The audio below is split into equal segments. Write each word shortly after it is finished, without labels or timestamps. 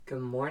Good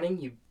morning,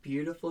 you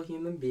beautiful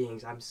human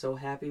beings. I'm so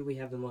happy we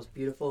have the most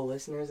beautiful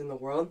listeners in the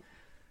world.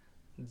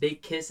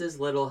 Big kisses,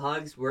 little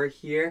hugs. We're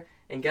here.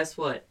 And guess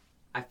what?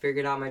 I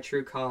figured out my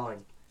true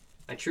calling.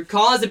 My true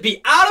calling is to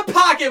be out of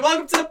pocket.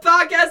 Welcome to the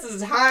podcast. This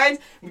is Hines.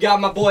 We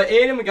got my boy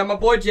Aiden. We got my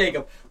boy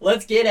Jacob.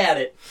 Let's get at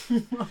it.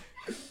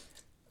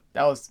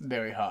 That was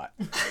very hot.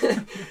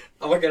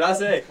 What can I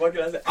say?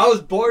 I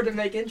was bored to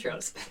make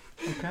intros.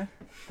 Okay.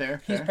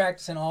 Fair. He's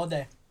practicing all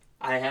day.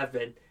 I have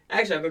been.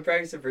 Actually, I've been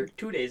practicing for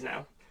 2 days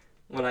now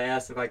when I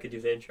asked if I could do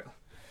the intro.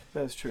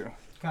 That's true.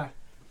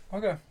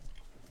 Okay.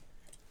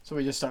 So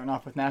we just starting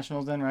off with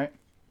nationals then, right?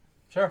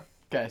 Sure.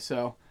 Okay,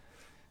 so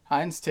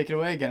Heinz, take it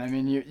away again. I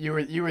mean,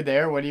 you were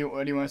there. What do you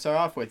want to start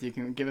off with? You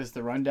can give us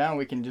the rundown.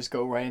 We can just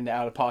go right into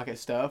out of pocket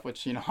stuff,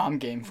 which I'm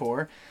game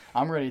for.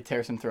 I'm ready to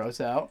tear some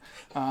throats out.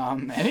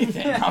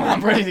 Anything.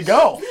 I'm ready to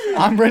go.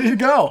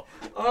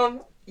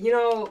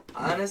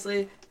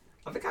 Honestly,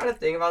 I've been kind of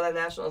thinking about that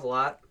nationals a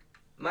lot.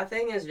 My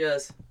thing is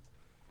just,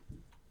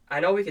 I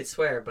know we could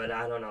swear, but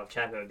I don't know if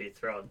Chapman would be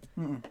thrilled.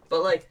 Mm-mm.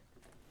 But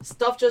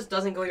stuff just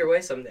doesn't go your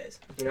way some days.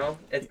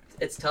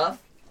 It's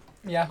tough.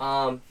 Yeah.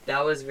 I think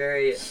that was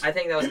very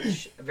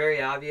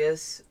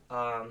obvious.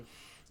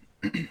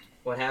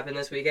 What happened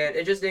this weekend?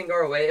 It just didn't go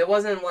our way. It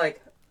wasn't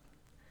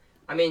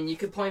you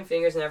could point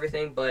fingers and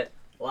everything, but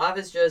a lot of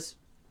it's just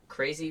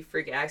crazy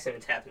freak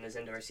accidents happened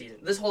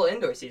this whole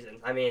indoor season.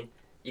 I mean,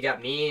 you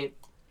got me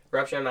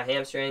rupturing my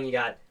hamstring. You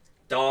got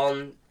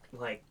Dalton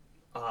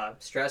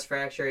stress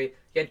fracture. You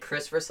had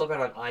Christopher slipping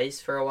on ice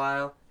for a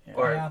while,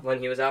 when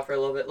he was out for a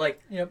little bit.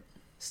 Yep.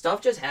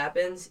 Stuff just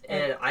happens,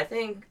 and I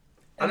think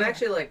I'm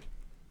actually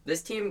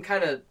this team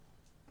kind of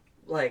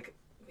we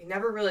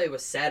never really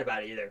was sad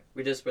about it either.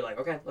 We just were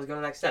okay, let's go to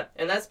the next step,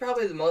 and that's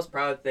probably the most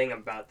proud thing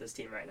about this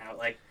team right now.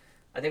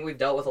 I think we've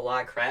dealt with a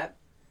lot of crap,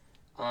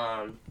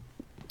 and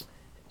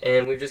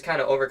we've just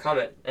kind of overcome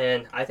it.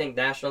 And I think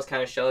nationals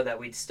kind of showed that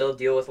we still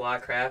deal with a lot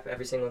of crap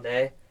every single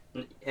day.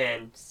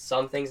 And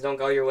some things don't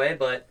go your way,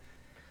 but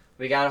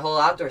we got a whole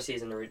outdoor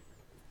season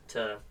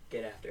to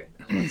get after.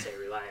 I wouldn't say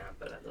rely on,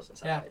 but that doesn't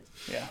sound right.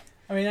 Yeah.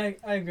 I mean,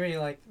 I agree.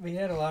 We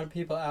had a lot of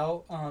people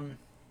out.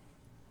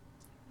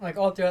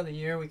 All throughout the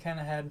year, we kind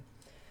of had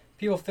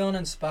people filling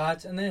in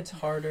spots, and then it's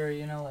harder,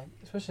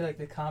 especially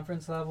the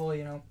conference level,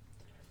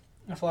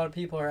 if a lot of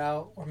people are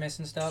out or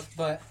missing stuff.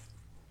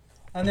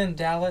 And then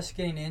Dallas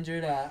getting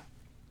injured at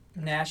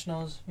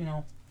nationals,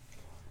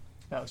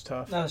 That was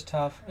tough.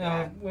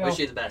 Yeah. Wish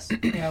you the best.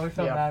 Yeah, we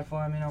felt bad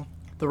for him,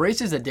 The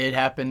races that did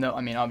happen, though,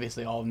 I mean,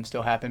 obviously all of them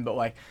still happened,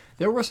 but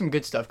there was some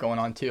good stuff going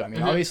on too. I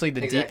mean, obviously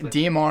the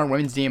DMR,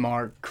 women's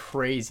DMR,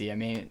 crazy. I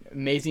mean,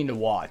 amazing to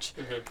watch.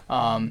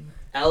 Mm-hmm.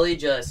 Ellie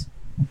just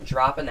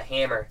dropping the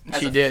hammer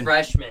as a did.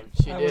 freshman.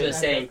 She did.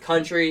 Just saying,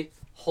 country,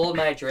 hold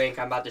my drink.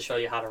 I'm about to show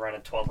you how to run a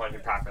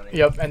 1200 properly.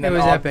 Yep, and then it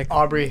was epic.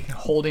 Aubrey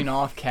holding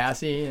off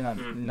Cassie.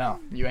 And no,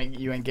 you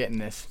ain't getting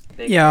this.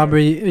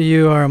 Aubrey,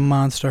 you are a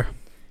monster.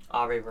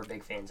 Aubrey, we're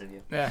big fans of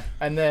you. Yeah,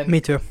 and then me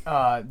too.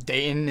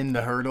 Dayton in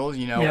the hurdles,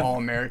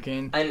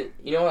 All-American. And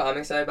you know what I'm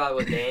excited about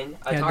with Dane?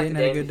 I talked Dayton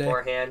to Dane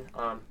beforehand.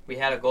 We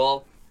had a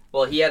goal.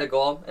 Well, he had a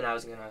goal, and I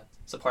was gonna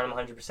support him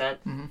 100%.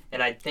 Mm-hmm.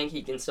 And I think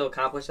he can still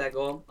accomplish that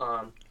goal.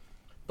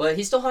 But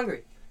he's still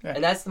hungry,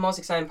 and that's the most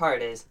exciting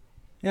part. Is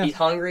he's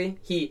hungry.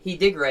 He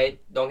did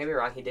great. Don't get me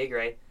wrong, he did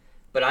great.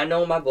 But I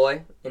know my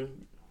boy,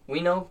 and we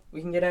know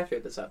we can get after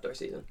it this outdoor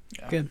season.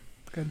 Yeah.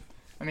 Good.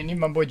 I mean, even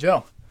my boy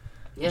Joe.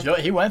 Yeah. Joe,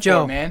 he went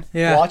for it, man.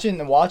 Yeah.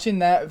 Watching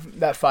that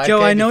 5K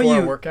Joe, I know before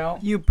you a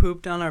workout. You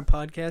pooped on our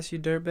podcast, you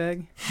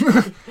dirtbag.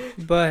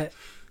 But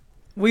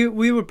we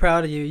were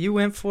proud of you. You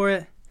went for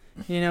it.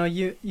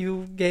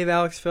 You gave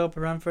Alex Phillip a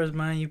run for his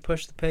money. You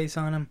pushed the pace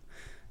on him.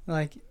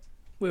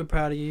 We were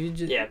proud of you.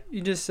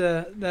 You just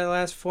that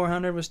last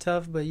 400 was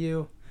tough, but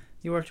you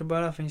worked your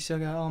butt off and you still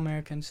got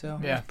All-American. So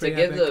yeah. To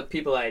give the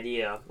people an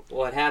idea,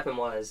 what happened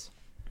was,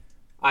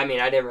 I mean,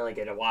 I didn't really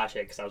get to watch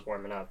it because I was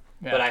warming up,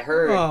 but I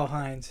heard. Oh,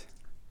 Hines,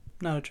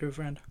 not a true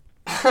friend.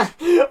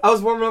 I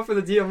was warming up for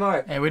the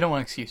DMR. Hey, we don't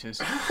want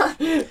excuses.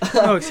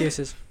 No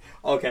excuses.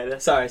 Okay,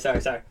 sorry.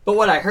 But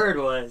what I heard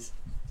was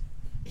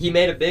he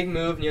made a big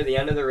move near the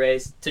end of the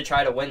race to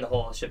try to win the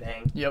whole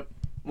shebang. Yep.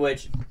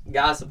 Which,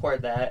 gotta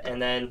support that, and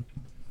then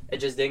it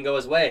just didn't go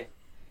his way.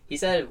 He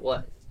said,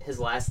 his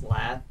last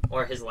lap,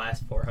 or his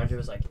last 400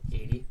 was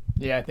 80?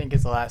 Yeah, I think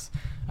it's the last.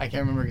 I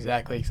can't remember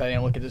exactly because I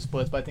didn't look at the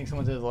splits, but I think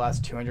someone said the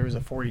last 200 was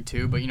a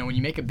 42. But, when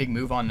you make a big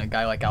move on a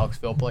guy like Alex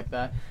Phillip like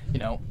that,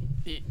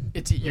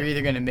 you're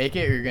either going to make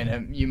it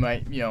or you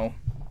might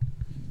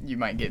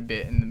get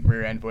bit in the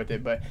rear end with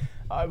it. But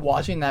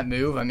watching that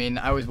move, I mean,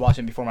 I was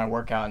watching before my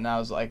workout, and I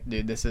was like,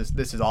 dude, this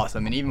is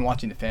awesome. And even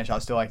watching the finish, I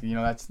was still like,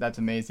 that's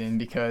amazing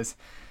because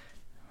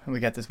we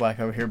got this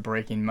black over here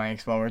breaking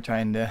mics while we're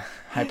trying to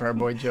hype our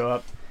boy Joe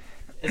up.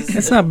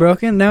 It's not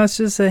broken. Now it's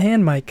just a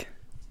hand mic.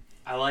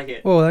 I like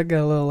it. Oh, that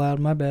got a little loud.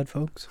 My bad,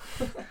 folks.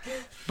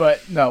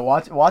 But no,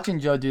 watching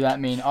Joe do that, I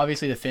mean,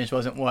 obviously the finish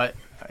wasn't what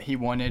he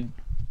wanted,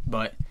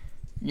 but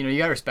you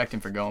got to respect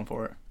him for going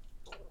for it.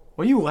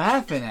 What are you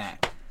laughing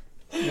at?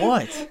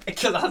 What?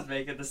 Because I was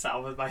making the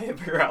sound with my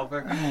hamburger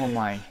helper. Oh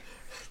my.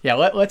 Yeah,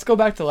 let's go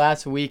back to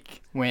last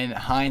week when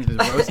Heinz was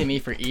roasting me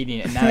for eating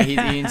it, and now he's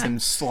eating some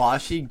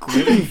sloshy,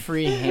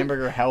 gluten-free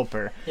hamburger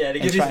helper. Yeah, to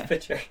give you the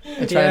picture.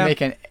 And trying to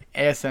make an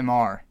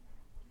ASMR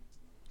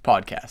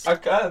podcast.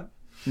 Okay.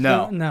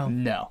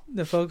 No.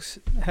 The folks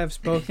have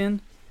spoken.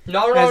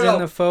 No. As in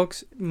the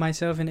folks,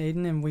 myself and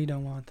Aiden, and we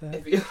don't want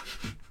that.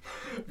 If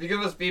you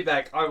give us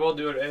feedback, I will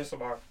do an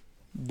ASMR.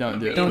 Don't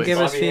do it. Don't please. give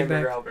us Sloppy hamburger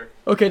feedback. helper.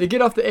 Okay, to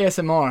get off the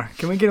ASMR,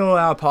 can we get a little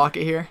out of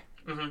pocket here?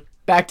 Mm-hmm.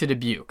 Back to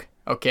Dubuque,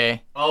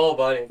 okay? Oh,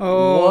 buddy.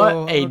 Oh, What a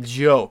okay.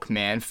 joke,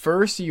 man.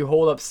 First, you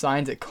hold up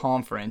signs at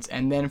conference,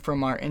 and then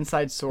from our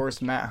inside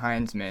source, Matt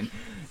Heinzman,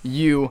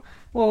 you...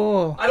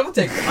 Whoa. I don't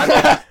take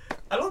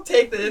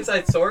the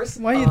inside source.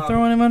 Why are you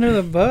throwing him under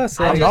the bus?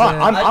 I'm like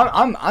not-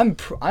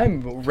 that?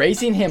 I'm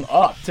raising him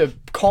up to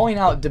calling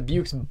out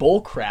Dubuque's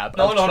bullcrap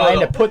of No. trying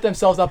to put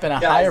themselves up in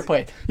a Guys. higher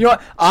place. You know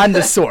what? I'm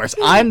the source.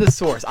 I'm the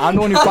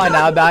one who find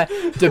out about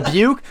it.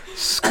 Dubuque,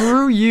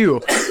 screw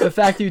you. The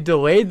fact you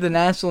delayed the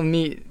national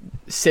meet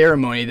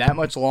ceremony that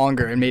much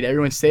longer and made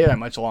everyone stay that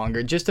much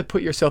longer just to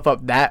put yourself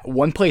up that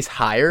one place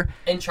higher.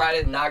 And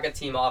try to knock a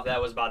team off that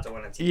was about to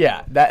win a team.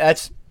 Yeah,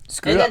 that's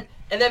screwed up.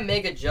 And then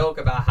make a joke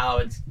about how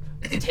it's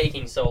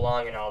taking so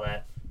long and all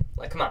that.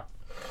 Like, come on.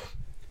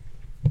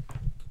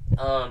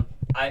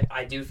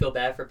 I do feel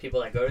bad for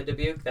people that go to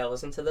Dubuque that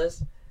listen to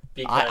this.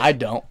 Because I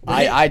don't.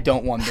 I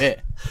don't one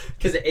bit.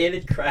 Because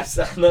Aiden craps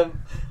on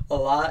them a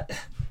lot.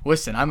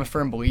 Listen, I'm a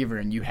firm believer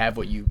in you have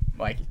what you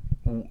like.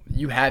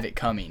 You have it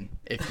coming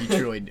if you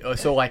truly do.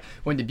 So like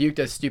when Dubuque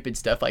does stupid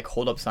stuff like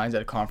hold up signs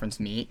at a conference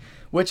meet,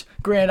 which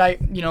granted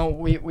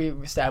we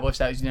established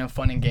that was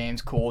fun and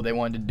games, cool. They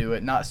wanted to do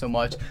it, not so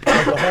much.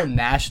 But the whole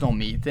national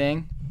meet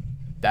thing,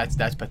 that's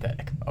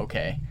pathetic.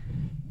 Okay,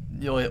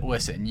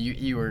 listen,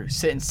 you were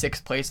sitting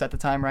 6th place at the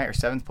time, right, or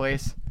 7th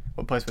place?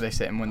 What place were they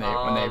sitting when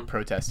they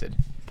protested?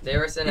 They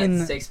were sitting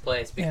In at the- 6th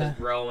place because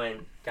yeah.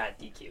 Rowan got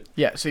DQ'd.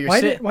 Yeah, so you're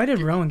Why sitting. did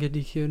Rowan get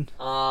DQ'd?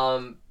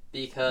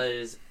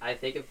 Because I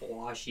think if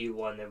WashU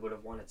won, they would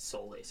have won it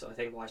solely. So I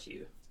think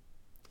WashU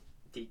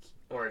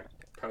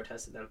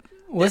protested them.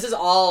 What? This is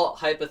all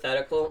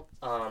hypothetical.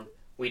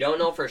 We don't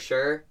know for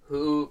sure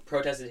who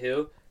protested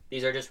who.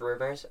 These are just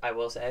rumors, I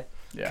will say.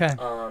 Yeah.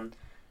 Okay.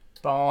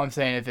 But all I'm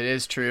saying, if it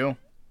is true,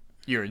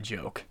 you're a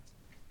joke.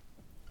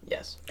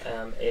 Yes.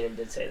 Aiden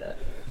did say that.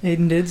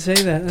 Aiden did say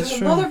that. That's There's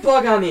true. another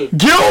bug on me.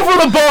 Get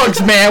over the bugs,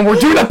 man. We're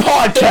doing a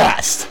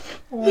podcast.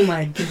 Oh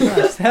my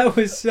gosh, that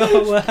was so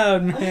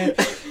loud, man.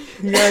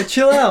 You gotta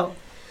chill out.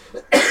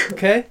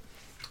 Okay?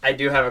 I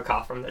do have a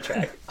cough from the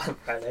track on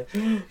Friday.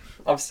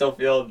 I'm still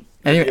feeling.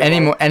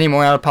 Any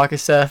more out of pocket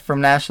stuff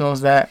from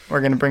nationals that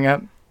we're gonna bring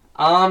up?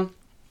 I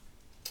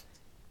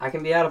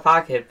can be out of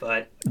pocket,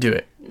 but Do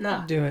it.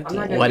 nah. Do it. I'm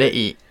not gonna Let do it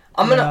eat.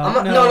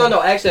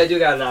 No. Actually, I do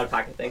got an out of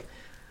pocket thing.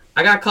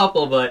 I got a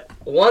couple, but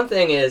one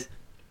thing is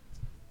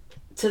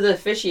to the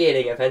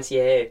officiating of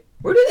NCAA.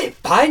 Where do they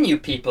find you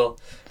people?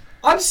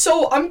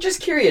 I'm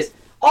just curious.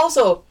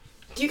 Also,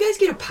 do you guys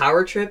get a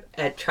power trip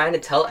at trying to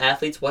tell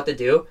athletes what to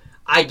do?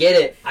 I get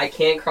it. I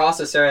can't cross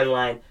a certain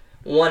line.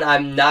 One,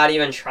 I'm not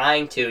even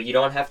trying to. You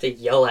don't have to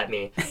yell at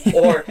me.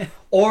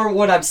 Or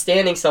when I'm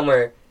standing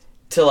somewhere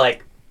to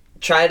like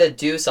try to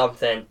do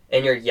something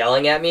and you're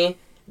yelling at me,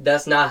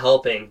 that's not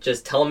helping.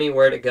 Just tell me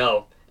where to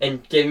go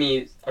and give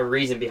me a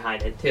reason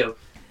behind it too.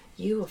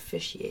 You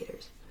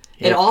officiators.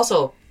 Yeah. And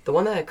also, the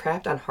one that I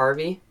crapped on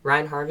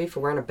Ryan Harvey for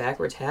wearing a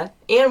backwards hat,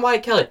 and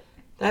Wyatt Kelly,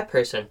 that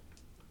person,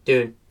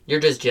 dude, you're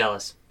just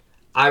jealous.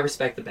 I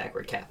respect the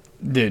backward cap.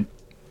 Dude,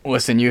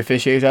 listen, you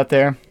officiators out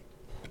there,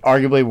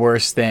 arguably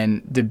worse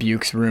than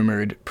Dubuque's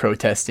rumored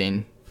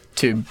protesting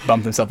to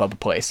bump himself up a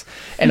place.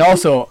 And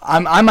also,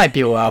 I might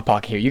be a little out of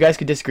pocket here. You guys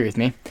could disagree with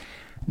me.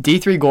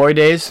 D3 Glory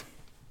Days,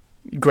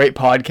 great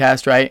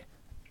podcast, right?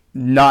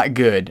 Not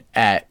good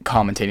at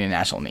commentating a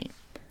national meet.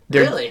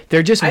 Really?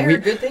 They're just I weird.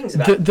 heard good things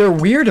about it. They're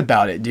weird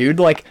about it, dude.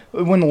 Like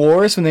when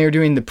they were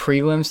doing the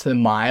prelims to the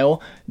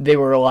mile, they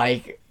were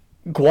like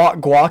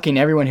guacking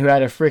everyone who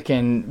had a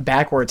freaking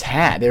backwards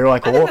hat. They were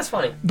like, I think that's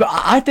funny. But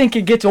I think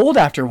it gets old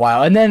after a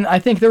while. And then I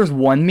think there was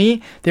one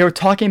meet, they were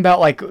talking about,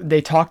 like,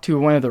 they talked to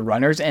one of the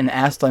runners and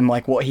asked him,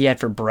 like, what he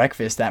had for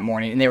breakfast that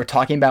morning. And they were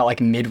talking about,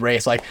 like,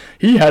 mid-race, like,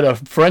 he had a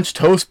French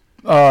toast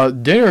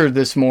dinner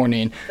this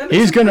morning. That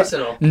makes it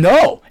personal.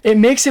 No, it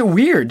makes it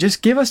weird.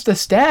 Just give us the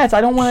stats.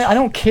 I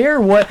don't care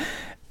what,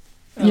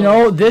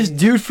 this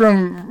dude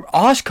from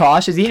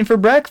Oshkosh is eating for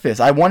breakfast.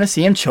 I want to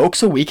see him choke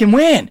so we can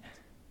win.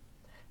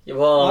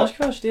 Well,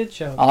 Oshkosh did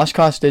choke.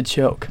 Oshkosh did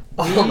choke.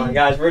 oh my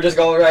gosh, we're just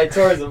going right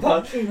towards the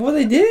puck. Well,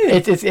 they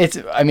did. It's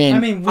I mean,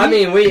 we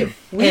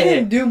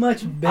didn't do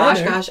much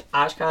better.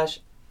 Oshkosh,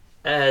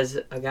 as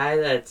a guy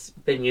that's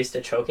been used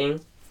to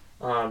choking,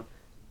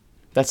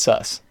 that's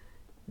sus.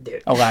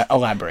 dude.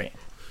 Elaborate.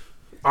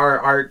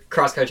 Our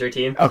cross country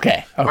team.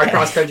 Okay. Our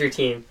cross country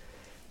team.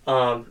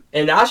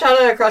 And I'll shout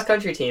out our cross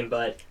country team,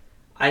 but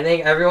I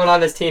think everyone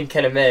on this team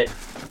can admit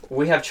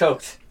we have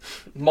choked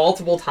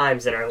multiple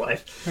times in our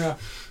life. Yeah.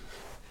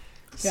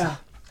 Yeah.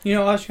 You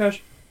know, Oshkosh,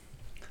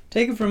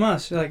 take it from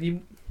us. Like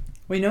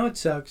we know it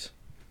sucks,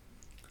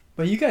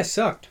 but you guys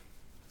sucked.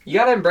 You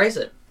gotta embrace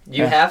it.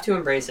 You have to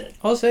embrace it.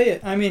 I'll say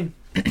it. I mean,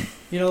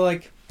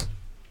 like,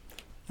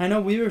 I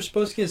know we were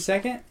supposed to get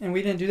second, and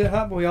we didn't do that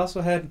hot, but we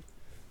also had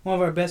one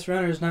of our best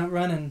runners not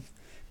running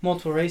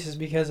multiple races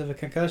because of a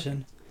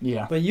concussion.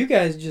 Yeah. But you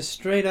guys just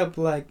straight up,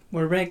 like,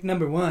 were ranked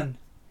number 1,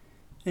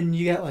 and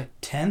you got, like,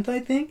 10th, I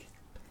think?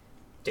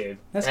 Dude,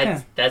 That's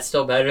that's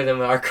still better than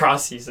our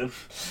cross season.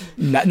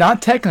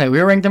 Not technically.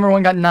 We were ranked number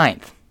 1, got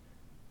 9th.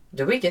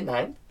 Did we get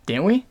 9th?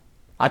 Didn't we?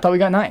 I thought we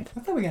got 9th. I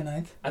thought we got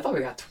 9th. I thought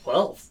we got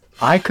 12th.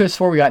 I could have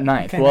swore we got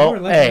 9th. Okay, now Well, we're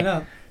looking it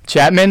up.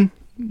 Chapman,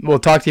 we'll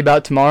talk to you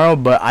about tomorrow,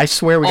 but I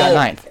swear we got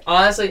 9th.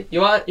 Honestly, you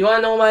want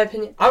to know my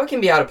opinion? I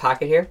can be out of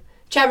pocket here.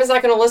 Chapman's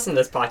not going to listen to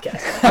this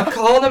podcast. I'm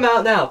calling him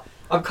out now.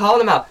 I'm calling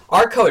him out.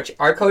 Our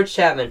coach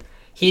Chapman,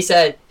 he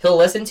said he'll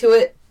listen to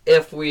it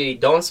if we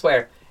don't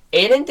swear.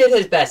 Aiden did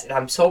his best, and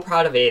I'm so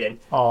proud of Aiden.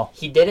 Oh.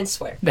 He didn't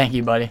swear. Thank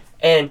you, buddy.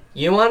 And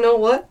you want to know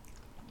what?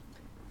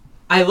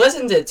 I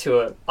listened to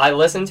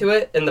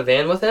it in the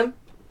van with him,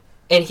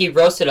 and he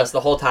roasted us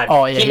the whole time.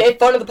 Oh, yeah. He made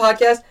fun of the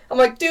podcast. I'm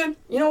like, dude,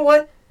 you know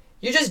what?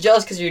 You're just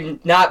jealous because you're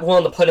not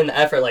willing to put in the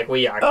effort like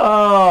we are.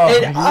 Oh.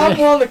 And I'm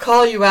willing to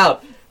call you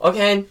out,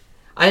 okay?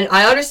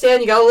 I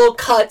understand you got a little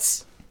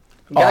cuts.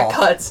 You got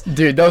cuts.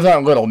 Dude, those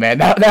aren't little, man.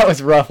 That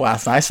was rough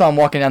last night. I saw him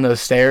walking down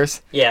those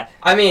stairs. Yeah,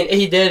 I mean,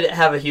 he did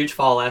have a huge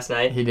fall last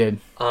night. He did.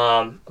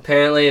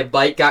 Apparently a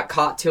bike got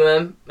caught to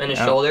him in his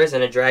shoulders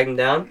and it dragged him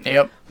down.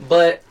 Yep.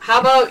 But how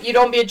about you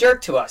don't be a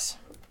jerk to us?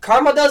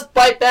 Karma does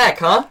bite back,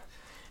 huh?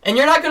 And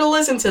you're not going to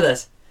listen to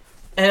this.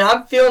 And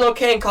I'm feeling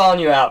okay in calling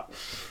you out.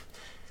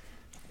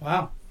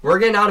 Wow. We're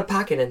getting out of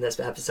pocket in this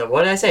episode.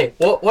 What did I say?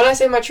 What did I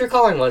say my true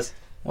calling was?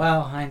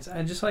 Wow, Heinz,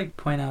 I'd just like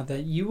to point out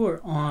that you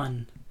were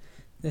on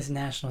this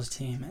Nationals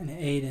team, and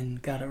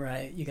Aiden got it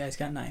right. You guys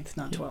got 9th,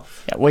 not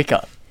 12th. Yeah, wake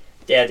up.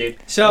 Yeah, dude.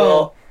 So,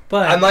 well,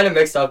 but I might have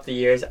mixed up the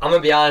years. I'm going to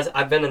be honest.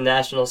 I've been in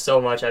Nationals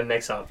so much I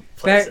mix up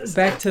places.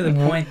 back to the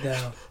point,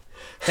 though.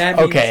 That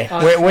means Okay,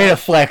 Oshkosh, way to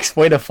flex.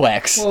 Way to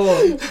flex.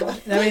 Well,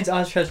 that means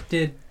Oshkosh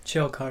did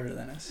chill harder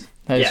than us.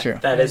 That is true.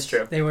 That is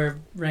true. They were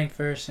ranked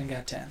first and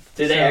got 10th.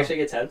 Did they actually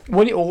get 10th?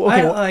 What do you?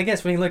 Okay. I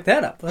guess we can look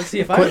that up. Let's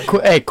see if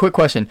Quick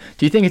question.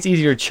 Do you think it's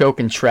easier to choke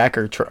and track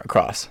or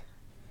cross?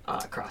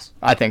 Cross.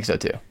 I think so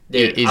too.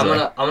 Dude, Easily.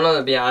 I'm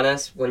gonna be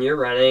honest. When you're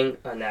running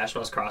a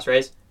Nationals cross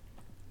race,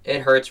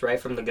 it hurts right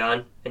from the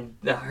gun, and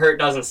the hurt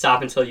doesn't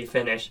stop until you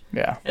finish.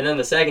 Yeah. And then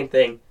the second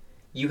thing,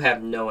 you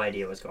have no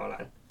idea what's going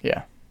on.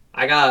 Yeah.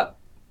 I got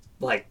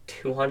like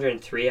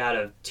 203 out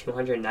of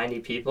 290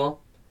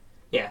 people.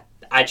 Yeah,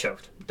 I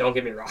choked. Don't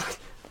get me wrong.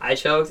 I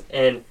choked,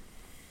 and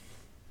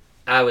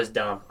I was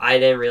dumb. I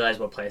didn't realize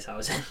what place I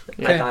was in.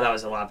 Okay. I thought I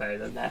was a lot better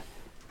than that.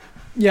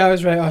 Yeah, I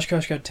was right.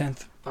 Oshkosh got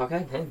 10th.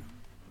 Okay, hey.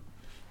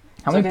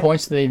 How many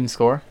points did they even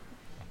score?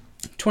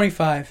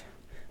 25.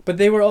 But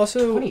they were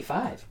also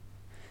 25.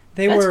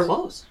 That's That's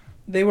close.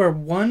 They were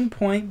 1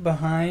 point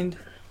behind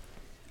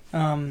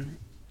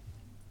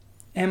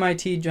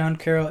MIT, John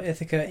Carroll,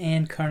 Ithaca,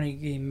 and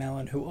Carnegie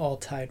Mellon, who all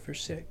tied for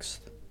 6th.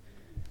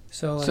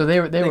 So they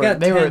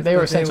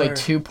were essentially were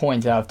 2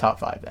 points out of top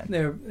 5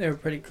 then. They were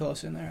pretty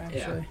close in there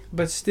actually. Yeah.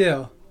 But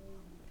still,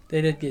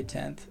 they did get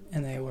 10th,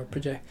 and they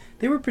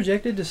were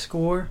projected to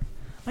score.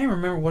 I don't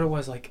remember what it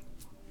was, like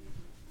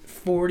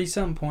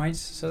 40-something points.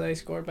 So they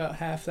scored about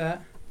half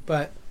that.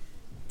 But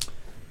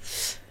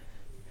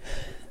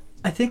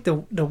I think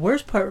the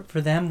worst part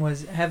for them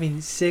was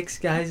having 6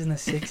 guys in the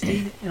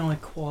 60 and only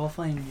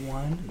qualifying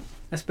 1,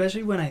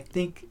 especially when I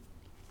think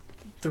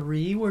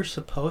 3 were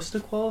supposed to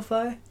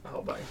qualify.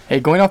 Oh, boy. Hey,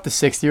 going off the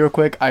 60 real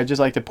quick, I'd just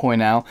like to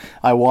point out,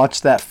 I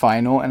watched that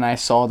final and I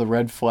saw the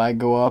red flag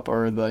go up,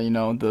 or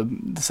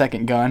the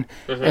second gun,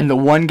 Mm-hmm. and the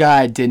one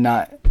guy I did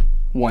not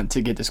want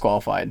to get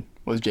disqualified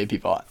was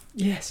JP Vaught,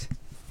 Yes,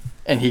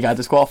 and he got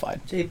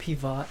disqualified. JP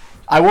Vaught.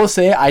 I will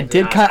say I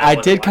did I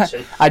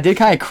wasn't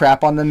kind of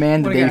crap on the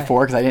man the What a day guy.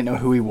 before because I didn't know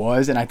who he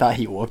was, and I thought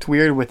he looked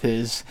weird with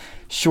his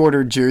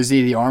shorter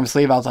jersey, the arm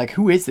sleeve. I was like,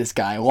 who is this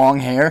guy? Long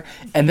hair.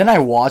 And then I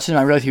watched him,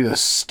 I realized he was a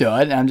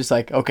stud, and I'm just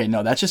like, okay,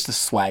 no, that's just a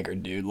swagger,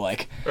 dude.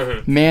 Like,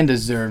 man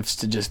deserves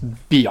to just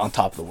be on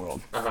top of the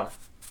world.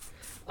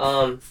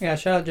 Yeah,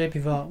 shout out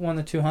JP Vaught. Won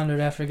the 200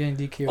 after getting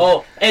DQ'd.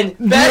 Oh, and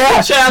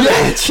back to Chapman.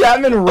 Yeah,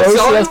 Chapman As roasted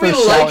long us as for we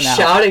like shouting out.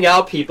 shouting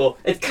out people,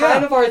 it's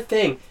kind Yeah. of our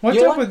thing. What's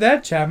you know up with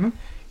that, Chapman?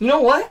 You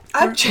know what?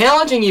 I'm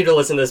challenging you to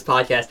listen to this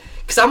podcast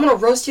because I'm gonna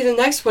roast you the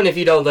next one if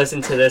you don't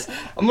listen to this.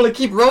 I'm gonna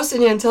keep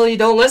roasting you until you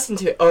don't listen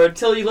to it, or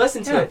until you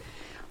listen to it.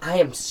 I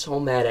am so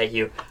mad at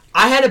you.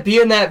 I had to be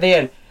in that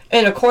van,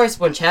 and of course,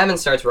 when Chapman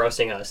starts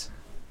roasting us,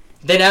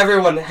 then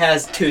everyone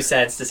has 2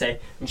 cents to say.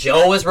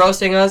 Joe was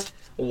roasting us.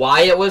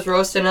 Wyatt was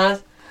roasting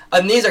us.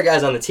 And these are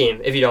guys on the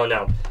team, if you don't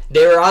know.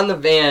 They were on the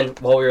van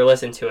while we were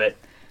listening to it.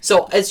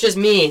 So it's just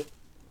me,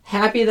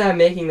 happy that I'm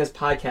making this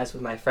podcast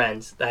with my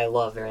friends that I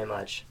love very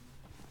much.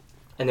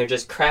 And they're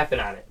just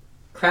crapping on it.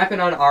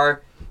 Crapping on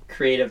our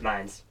creative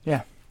minds.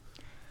 Yeah.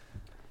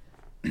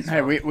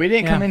 Hey, we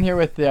didn't come in here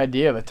with the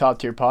idea of a top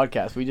tier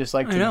podcast. We just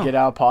like to get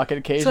out of pocket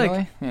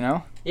occasionally, you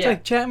know? It's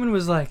like Chapman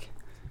was like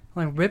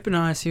ripping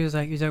on us. He was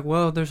like,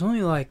 well, there's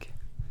only like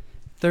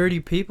 30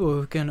 people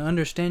who can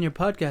understand your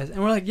podcast.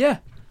 And we're like, yeah,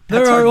 there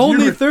That's are our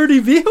only viewer- 30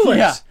 viewers.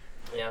 Yeah.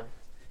 Yeah.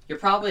 You're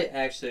probably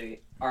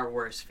actually our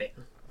worst fan.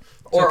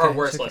 Or okay, our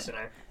worst it's okay.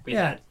 listener we've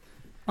Yeah. had.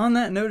 On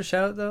that note, a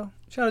shout out, though.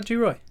 Shout out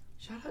G-Roy.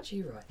 Shout out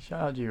G-Roy.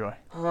 Shout out G-Roy.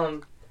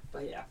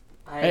 But yeah.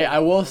 Hey, I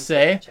will I'm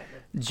say- Chapman.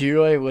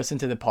 G-Roy listened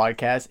to the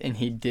podcast, and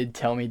he did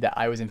tell me that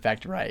I was in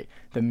fact right.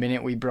 The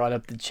minute we brought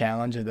up the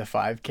challenge of the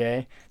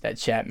 5K that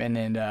Chapman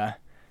and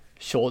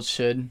Schultz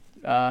should,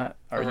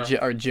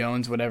 or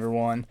Jones, whatever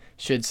one,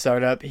 should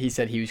start up, he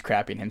said he was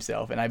crapping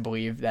himself, and I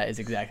believe that is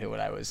exactly what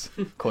I was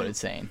quoted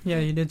saying. Yeah,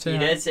 you did say You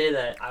that. did say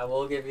that. I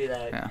will give you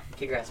that. Yeah.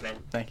 Congrats, man.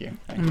 Thank you.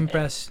 I'm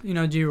impressed. You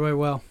know G-Roy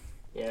well.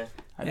 Yeah.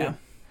 I Yeah. did.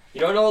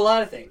 You don't know a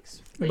lot of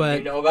things, but But-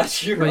 you know about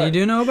G-Roy. But you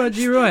do know about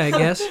G-Roy, I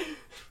guess.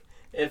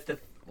 If the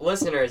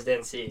listeners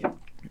didn't see you,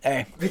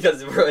 Hey,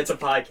 because it's a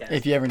podcast.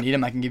 if you ever need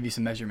him, I can give you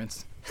some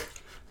measurements.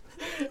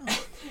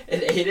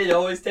 And Aiden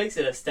always takes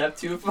it a step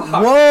too far.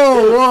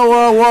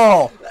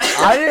 Whoa.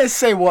 I didn't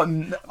say what.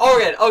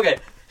 Okay.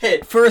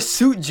 Hey, For a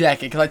suit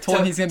jacket, because I told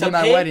him he's going to be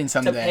at my wedding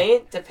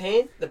someday. To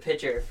paint the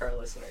picture for our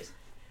listeners,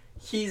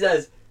 he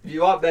says, if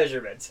you want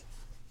measurements,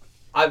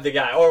 I'm the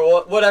guy.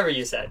 Or whatever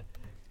you said.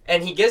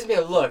 And he gives me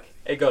a look.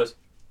 It goes,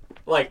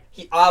 like,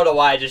 I don't know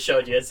why I just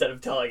showed you instead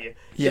of telling you.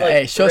 He, Yeah, like,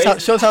 hey,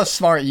 shows how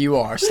smart you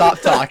are. Stop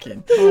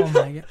talking. Oh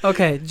my god.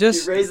 Okay, He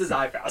just raised his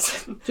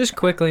eyebrows. just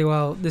quickly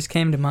while this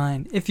came to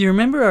mind. If you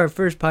remember our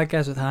first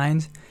podcast with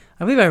Hines,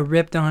 I believe I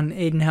ripped on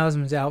Aiden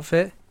Hausman's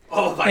outfit.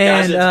 Oh my gosh,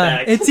 And it's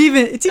back.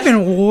 it's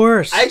even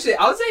worse. Actually,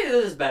 I would say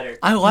this is better.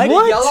 I like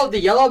What? The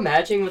yellow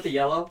matching with the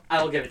yellow,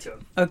 I will give it to him.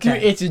 Dude,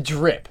 Okay. it's a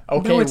drip.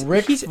 Okay, No, it's-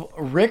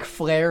 Ric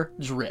Flair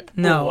drip.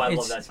 No, Ooh, I love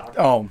it's that song.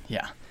 Oh,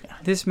 yeah.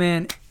 this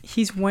man.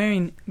 He's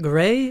wearing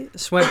gray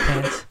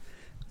sweatpants,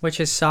 which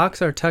his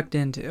socks are tucked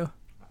into,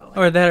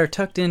 or that are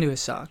tucked into his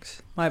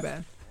socks. My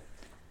bad.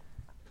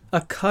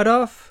 A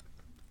cutoff,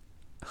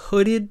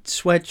 hooded The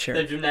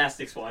sweatshirt.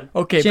 gymnastics one.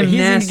 Okay, but he's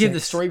going to give the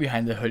Gymnastics. story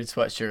behind the hooded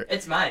sweatshirt.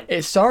 It's mine.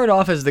 It started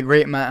off as the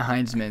great Matt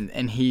Heinzman,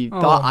 and he Oh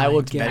thought I my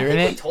looked God. I better in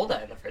think we it. told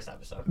that in the first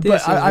episode. This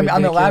But is I'm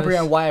elaborating ridiculous.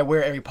 on why I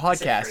wear every It's the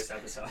podcast. first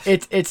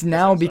episode. It's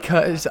now episode,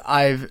 because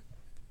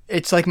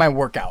it's like my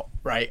workout,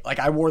 right? Like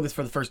I wore this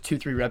for the first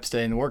 2-3 reps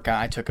today in the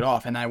workout. I took it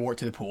off and I wore it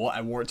to the pool.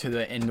 I wore it to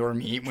the indoor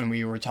meet when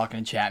we were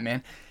talking to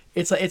Chapman.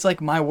 It's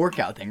like my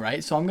workout thing,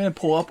 right? So I'm gonna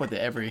pull up with it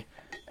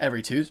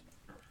every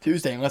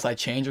Tuesday unless I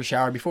change or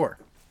shower before.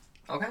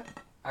 Okay,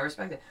 I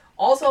respect it.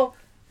 Also,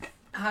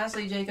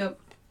 honestly, Jacob,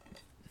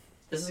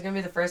 this is gonna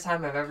be the first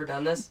time I've ever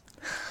done this.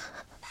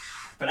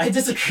 But I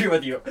disagree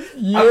with you.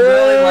 Yeah. I'm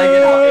really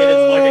liking how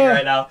Aiden's looking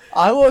right now.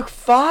 I look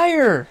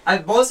fire.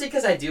 Mostly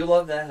because I do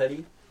love that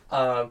hoodie.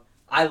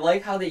 I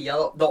like how the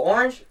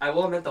orange. I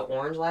will admit the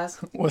orange Was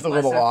a last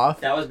little time,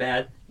 off. That was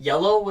bad.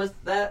 Yellow was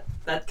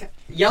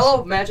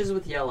yellow matches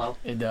with yellow,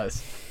 It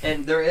does.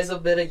 and there is a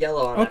bit of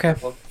yellow on Okay. that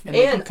purple.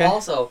 And Okay.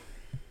 also,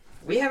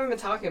 we haven't been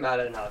talking about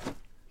it enough,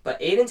 but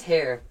Aiden's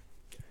hair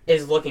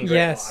is looking great.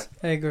 Yes,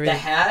 I agree. The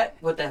hat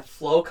with that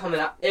flow coming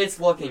out, it's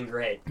looking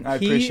great. I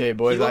He- appreciate it,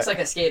 boys. He looks like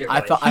a skater.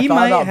 I boy. thought He about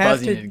might have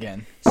buzzing to- it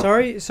again.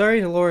 Sorry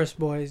to Loris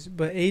boys,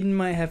 but Aiden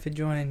might have to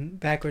join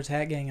backwards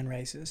hat gang and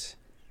races.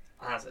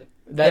 honestly.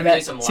 That, Give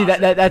me some see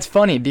logic. that's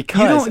funny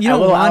because you don't a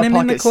little want out of him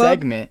in the pocket club,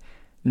 segment.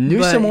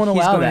 Newsom but won't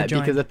he's allow gonna that join.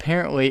 because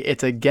apparently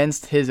it's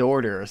against his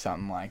order or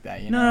something like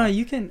that. You No, know.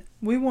 you can.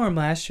 We wore them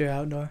last year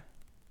outdoor.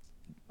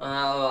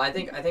 I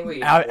think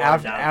we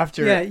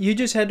After Yeah, you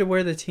just had to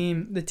wear the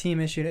team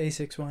issued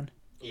Asics one.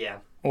 Yeah.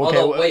 Okay,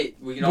 Although, well, wait,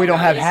 we don't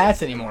have Asics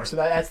hats anymore, so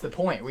that's the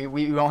point.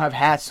 We don't have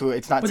hats, so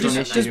it's not Well, too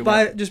just- an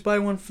issue. just buy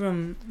one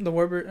from the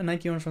Warburg, a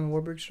Nike one from the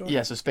Warburg store.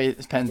 Yeah, so spend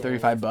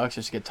 $35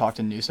 just to get talked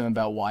to Newsom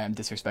about why I'm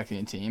disrespecting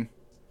the team.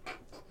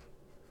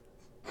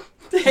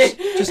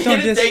 Just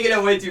don't You're taking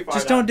it way too far.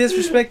 Just now. don't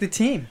disrespect the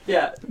team.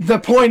 Yeah. The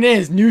point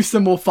is,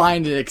 Newsom will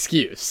find an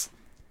excuse.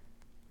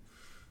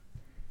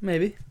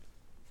 Maybe.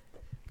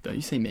 Don't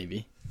you say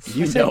maybe?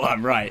 You said- know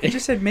I'm right. I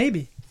just said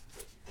maybe.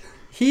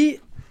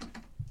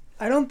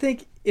 I don't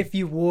think if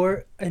you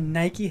wore a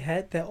Nike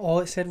hat that all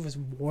it said was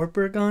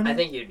Warburg on it, I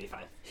think you'd be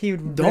fine. he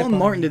would. Dalton rip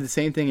Martin on did you. the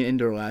same thing in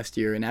indoor last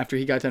year, and after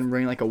he got done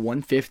running like a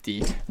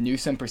 150,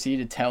 Newsom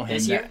proceeded to tell him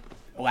This year?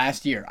 that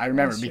last year. I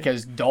remember Last year.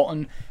 because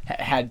Dalton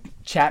had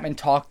Chapman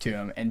talk to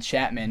him, and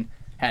Chapman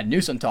had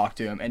Newsom talk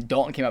to him, and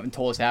Dalton came up and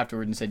told us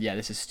afterwards and said, "Yeah,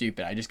 this is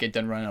stupid. I just get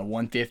done running a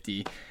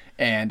 150,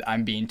 and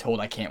I'm being told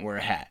I can't wear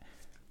a hat."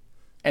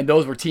 And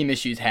those were team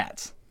issues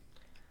hats.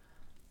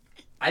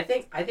 I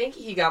think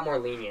he got more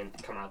lenient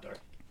to come outdoor.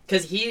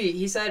 Because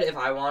he said if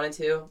I wanted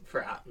to,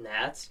 for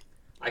Nats,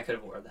 I could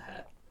have wore the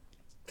hat.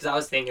 Because I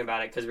was thinking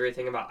about it, because we were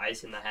thinking about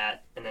icing the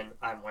hat, and then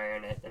I'm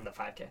wearing it in the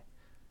 5K.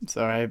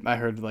 Sorry, I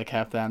heard like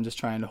half that. I'm just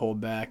trying to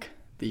hold back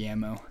the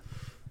ammo.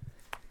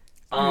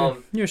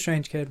 You're a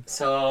strange kid.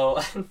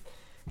 So,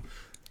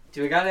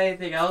 do we got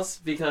anything else?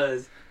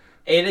 Because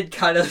Aiden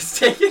kind of is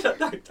taking a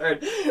dark turn.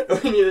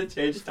 We need to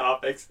change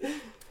topics.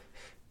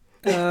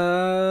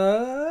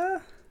 Uh,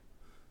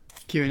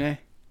 Q&A.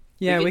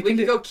 Yeah, we can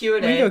go Q&A.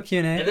 We can go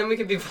Q&A. And then we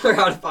can be more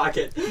out of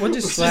pocket. We'll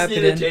just we slap just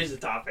it need in. to change the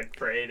topic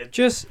for Aiden.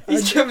 Just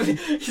He's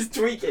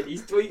tweaking.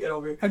 He's tweaking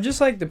over. I'd just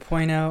like to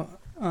point out,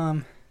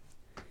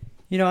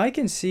 I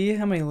can see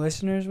how many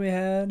listeners we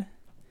had.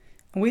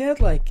 We had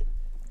like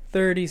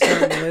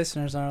 30-something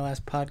listeners on our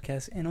last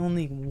podcast, and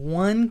only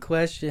one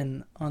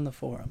question on the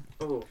forum.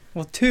 Oh.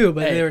 Well, two,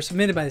 but Hey. they were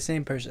submitted by the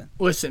same person.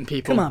 Listen,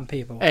 people. Come on,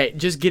 people. Hey,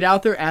 just get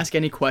out there, ask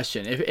any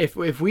question. If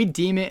we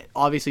deem it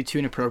obviously too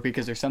inappropriate,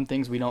 because there's some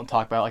things we don't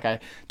talk about. Like I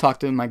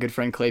talked to my good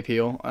friend Clay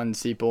Peel on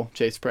Seaple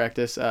Chase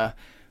practice.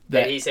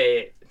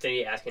 Did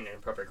he ask an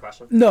inappropriate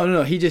question?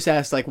 No. He just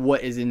asked like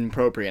what is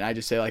inappropriate. And I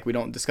just say like we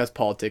don't discuss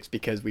politics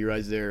because we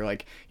realize there are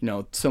like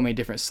so many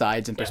different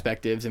sides and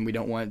perspectives, and we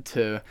don't want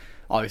to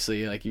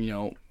obviously like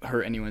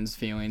hurt anyone's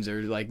feelings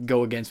or like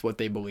go against what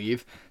they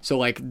believe. So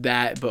like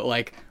that, but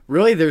like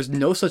really, there's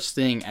no such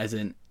thing as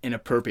an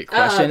inappropriate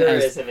question. There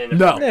is an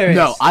inappropriate. There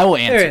No, is. I will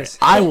There answer. is.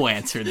 I will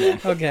answer then.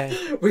 Okay.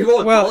 We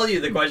won't Well, tell you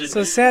the question.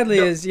 So sadly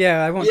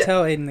I won't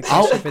tell Aiden the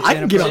question if it's I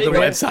can get on the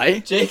inappropriate.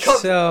 website. Jacob.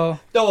 So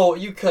No,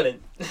 you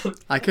couldn't.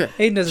 I could.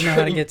 Aiden doesn't know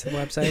how to get to the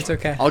website. It's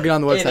okay. I'll get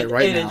on the website Aiden,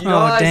 right Aiden, now. You know Oh,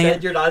 how I dang said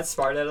it. you're not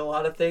smart at a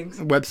lot of things?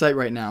 Website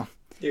right now.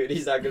 Dude,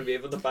 he's not going to be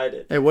able to find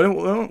it. Hey, what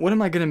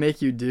am I gonna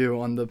make you do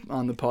on the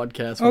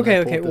podcast? When Okay.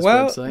 I pull up this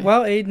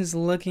While website? Aiden's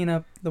looking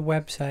up the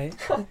website,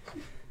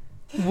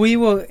 we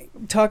will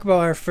talk about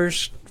our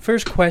first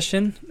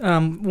question.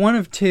 One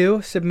of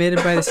two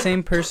submitted by the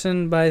same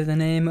person by the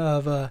name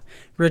of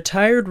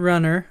Retired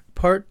Runner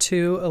Part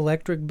 2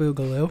 Electric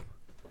Boogaloo.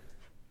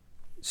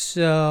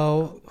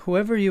 So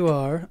whoever you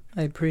are,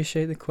 I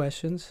appreciate the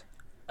questions.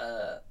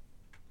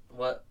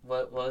 What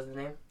was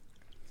the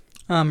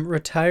name?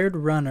 Retired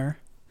Runner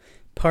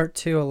Part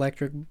 2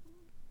 Electric.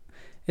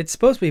 It's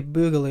supposed to be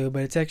Boogaloo,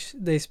 but it's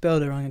actually they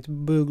spelled it wrong. It's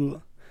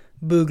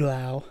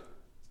Booglow.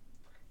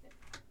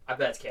 I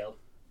bet it's Caleb.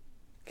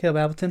 Caleb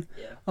Appleton?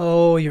 Yeah.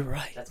 Oh, you're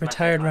right. That's my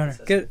Retired runner.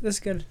 hypothesis. Good. That's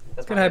good.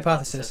 That's Good my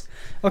hypothesis.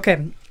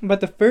 Okay, but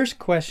the first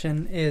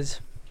question is,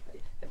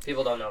 If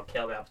people don't know,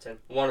 Caleb Appleton,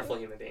 wonderful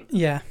human being.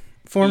 yeah,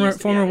 former used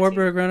to be on the team.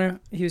 Wartburg runner.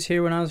 He was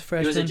here when I was a He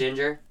freshman. was a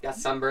ginger, got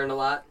sunburned a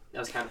lot. That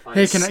was kind of funny.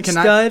 Hey,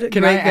 Stud,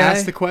 can I great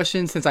ask guy. the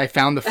question since I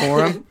found the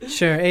forum?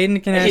 Sure,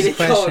 Aiden can ask the Aiden,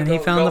 go, question. He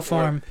go, found go the for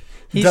form.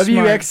 He's smart.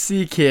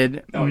 WXC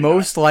kid No, he's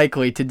most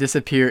likely to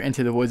disappear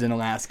into the woods in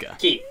Alaska.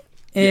 Key.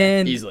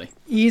 And Easily.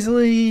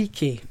 easily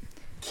Key.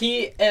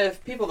 Key,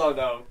 if people don't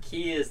know,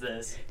 Key is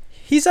this.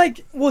 He's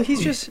like, well,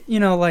 he's just,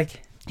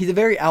 like, He's a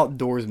very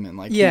outdoorsman.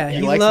 Like yeah, he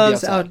he likes loves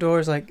to be outside.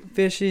 outdoors, like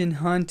fishing,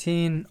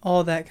 hunting,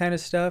 all that kind of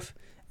stuff.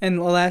 And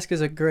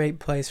Alaska's a great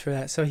place for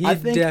that. So I he'd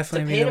think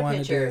definitely to be paint the a one to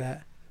picture, do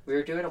that. We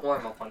were doing a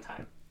warm-up one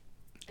time,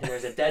 and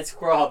there's a dead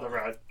squirrel on the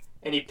road,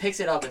 and he picks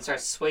it up and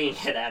starts swinging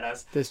it at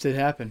us. This did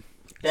happen.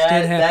 did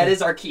happen. That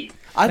is our Key.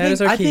 I That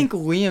is our I key. think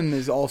Liam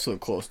is also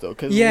close though,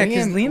 because Yeah,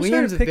 because Liam Liam's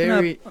started picking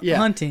very, up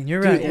hunting.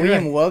 You're right. Dude, You're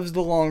Liam right. loves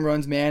the long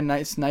runs, man.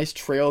 Nice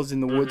trails in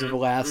the woods of Mhm,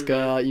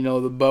 Alaska.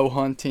 The bow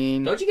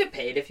hunting. Don't you get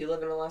paid if you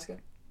live in Alaska?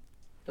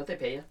 Don't they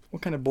pay you?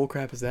 What kind of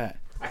bullcrap is that?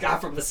 I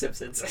got from The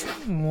Simpsons.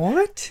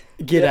 What?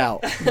 Get Yeah.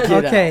 out. Get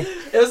Okay.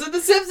 out. It was in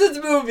The Simpsons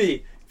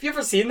movie. Have you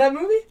ever seen that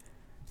movie?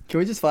 Can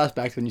we just flash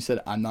back to when you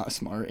said I'm not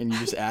smart and you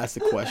just asked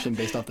the question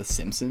based off The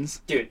Simpsons?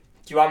 Dude,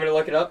 do you want me to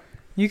look it up?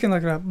 You can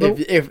look it up. But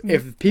If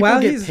people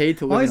while get he's- paid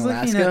to while live in he's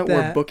looking Alaska, at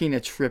we're that- booking a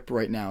trip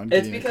right now and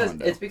It's getting a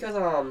because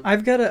condo.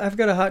 I've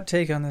got a hot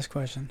take on this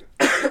question.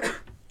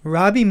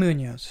 Robbie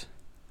Munoz.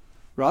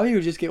 Robbie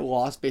would just get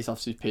lost based off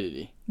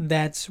stupidity.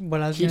 That's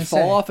what I was He'd gonna fall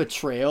say. off a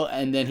trail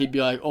and then he'd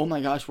be like, "Oh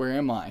my gosh, where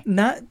am I?"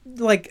 Not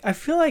like I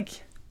feel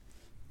like.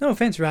 No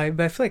offense, Robbie,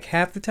 but I feel like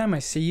half the time I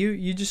see you,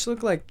 you just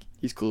look like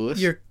He's clueless.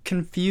 you're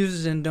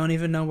confused and don't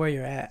even know where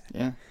you're at.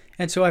 Yeah.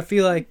 And so I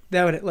feel like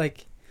that would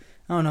like,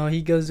 I don't know.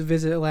 He goes to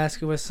visit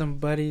Alaska with some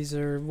buddies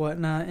or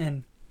whatnot,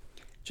 and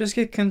just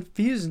get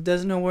confused and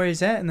doesn't know where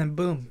he's at, and then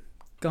boom,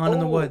 gone in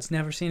the Oh. woods,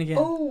 never seen again.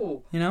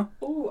 Oh, You know?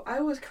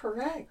 I was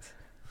correct.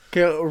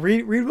 Okay,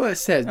 read what it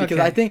says because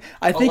Okay.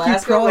 I think you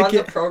Alaska probably runs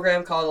get. a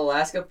program called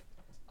Alaska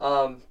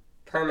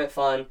Permit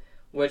Fund,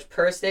 which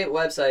per state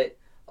website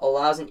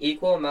allows an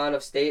equal amount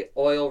of state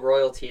oil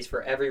royalties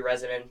for every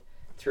resident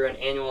through an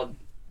annual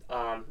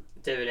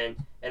dividend,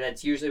 and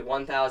that's usually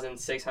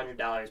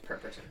 $1,600 per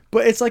person.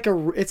 But it's like a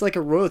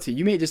royalty.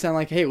 You made it just sound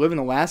like, hey, live in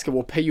Alaska,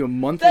 we'll pay you a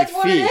monthly That's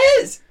what fee. it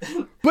is.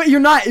 But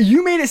you're not.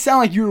 You made it sound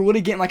like you were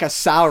literally getting like a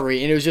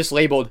salary, and it was just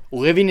labeled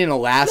living in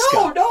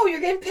Alaska. No, you're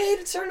getting paid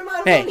a certain amount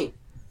of Hey. money.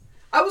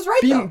 I was right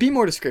though. Be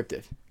more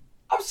descriptive.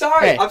 I'm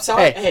sorry. I'm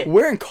sorry. Hey,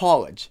 we're in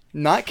college,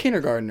 not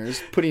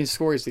kindergartners putting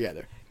stories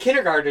together.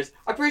 Kindergartners.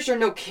 I'm pretty sure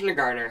no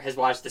kindergartner has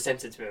watched the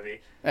Simpsons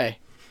movie. Hey,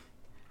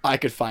 I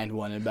could find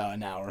one in about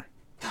an hour.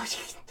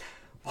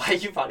 Why are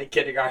you finding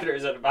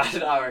kindergartners in about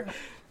an hour?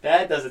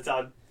 That doesn't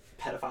sound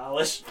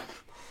pedophile-ish.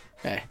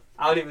 Hey,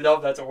 I don't even know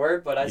if that's a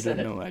word, but I you said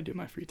don't it. know what I do in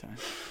my free time.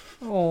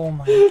 Oh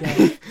my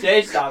god.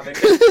 Change topic.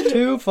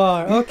 Too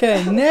far.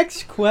 Okay,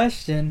 next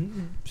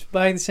question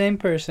by the same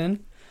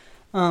person.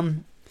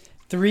 3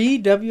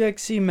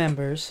 WXC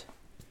members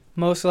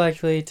most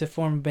likely to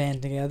form a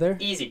band together?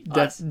 Easy.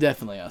 That's Us.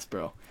 definitely us,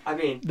 bro. I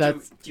mean, do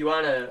you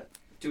want to...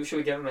 Should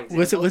we give him an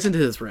example? Listen to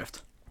this riff.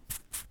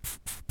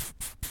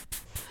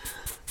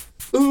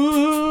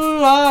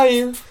 Ooh,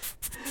 I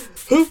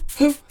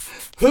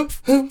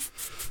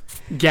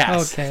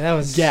Gas. Okay, that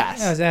was Gas.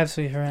 That was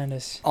absolutely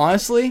horrendous.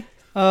 Honestly,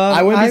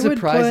 I wouldn't be would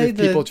surprised play if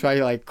people try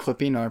like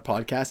clipping our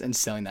podcast and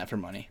selling that for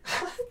money.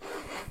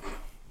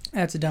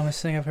 That's the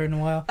dumbest thing I've heard in a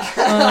while.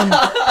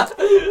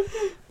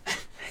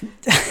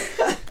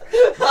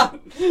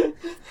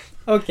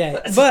 Okay,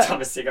 That's but the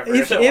dumbest thing I've heard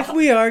in a if while.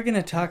 we are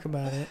gonna talk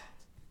about it,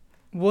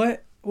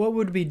 what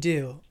would we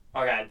do?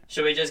 Okay,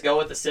 should we just go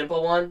with the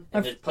simple one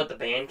and just put the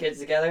band kids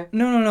together?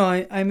 No.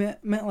 I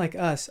meant like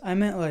us. I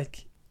meant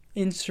like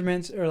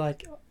instruments or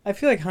like. I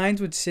feel like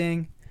Heinz would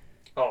sing.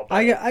 Oh,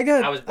 I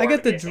was born got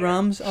to be the a singer.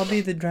 drums. I'll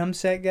be the drum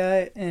set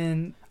guy,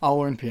 and I'll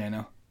learn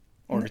piano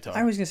or guitar.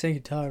 I was gonna say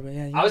guitar, but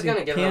yeah, you I was could do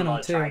gonna give him piano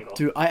a too. triangle.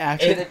 Dude, I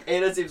actually.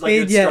 Aiden seems like Aiden,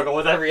 he'd yeah. struggle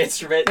with every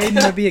instrument.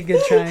 Aiden would be a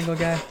good triangle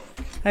guy.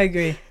 I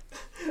agree.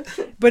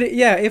 But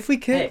yeah, if we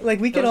could, Hey, like,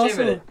 we could don't shame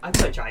also, it. I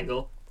play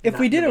triangle. if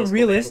we Not did the a musical band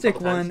realistic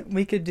couple times. one,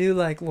 we could do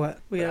like what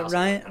we But got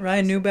also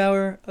Ryan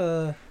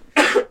Neubauer,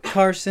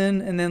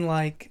 Carson, and then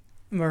like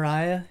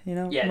Mariah. You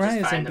know, Yeah,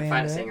 Mariah's just in find a band,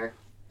 right? singer.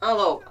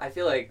 Although I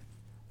feel like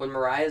when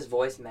Mariah's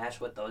voice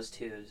matched with those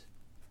two's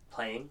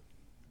playing,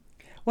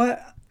 Well,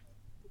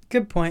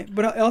 good point.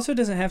 But it also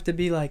doesn't have to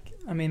be like.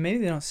 I mean, maybe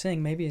they don't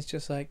sing. Maybe it's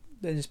just like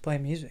they just play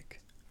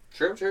music.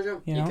 True.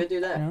 You You know? could do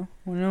that. You know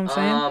what I'm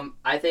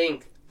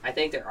saying? I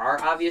think there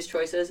are obvious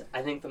choices.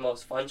 I think the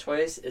most fun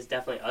choice is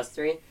definitely us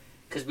three,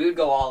 because we would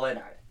go all in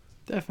on it.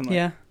 Definitely.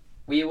 Yeah.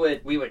 We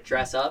would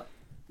dress up.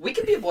 We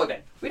could be a boy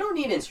band. We don't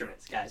need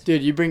instruments, guys.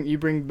 Dude, you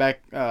bring back.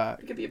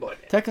 We could be a boy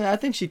band. Technically, I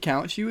think she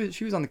counts. She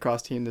was on the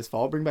cross team this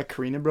fall. Bring back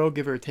Karina, bro.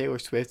 Give her a Taylor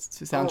Swift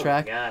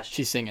soundtrack. Oh my gosh,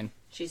 She's singing.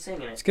 she's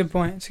singing It's it. a good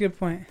point. It's a good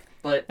point.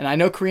 But And I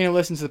know Karina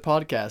listens to the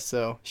podcast,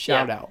 so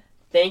shout out.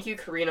 thank you,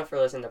 Karina, for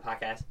listening to the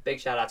podcast. Big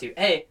shout out to you.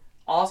 Hey,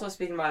 also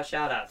speaking about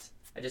shout outs,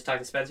 I just talked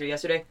to Spencer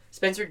yesterday.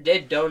 Spencer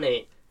did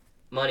donate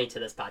money to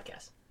this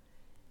podcast.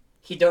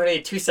 He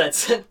donated 2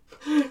 cents,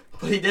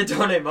 but he did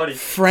donate money.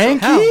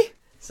 Frankie? How?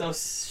 So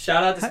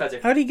shout out to Spencer.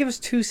 How do you give us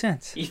 2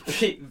 cents? He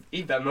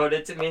Venmoed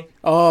it to me.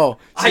 Oh,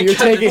 so I you're got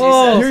the taking 2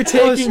 cents. you're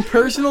taking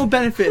personal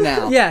benefit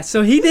now. Yeah,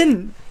 so he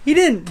didn't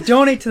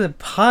donate to the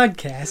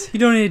podcast. He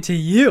donated to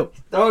you.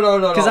 No.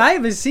 Because I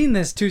haven't seen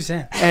this 2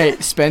 cents. Hey,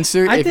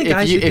 Spencer, I if, think if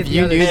I you should if get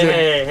you the other knew side.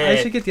 that, I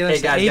should get the other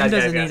side. Aiden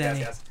doesn't need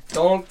any.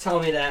 Don't tell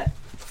me that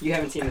you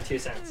haven't seen the 2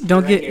 cents.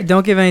 Don't They're right here.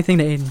 don't give anything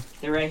to Aiden.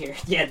 They're right here.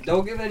 Yeah,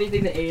 don't give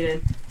anything to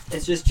Aiden.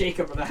 It's just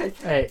Jacob and I.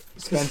 hey,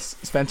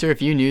 Spencer, if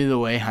you knew the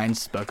way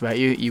Heinz spoke about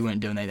you, you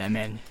wouldn't donate that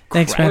man.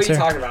 Thanks, crap. What are you Spencer.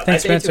 talking about?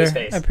 Thanks, I said it to his Spencer.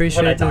 face I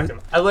appreciate when I the- talked to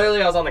him. I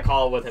was on the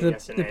call with him the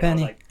yesterday.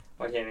 penny. And I was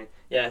like, okay, man.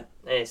 Yeah.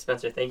 Hey,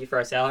 Spencer, thank you for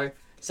our salary.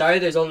 Sorry,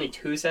 there's only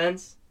 2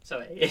 cents.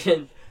 So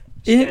Aiden.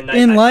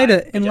 In light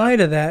of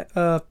that,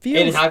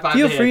 Aiden, high five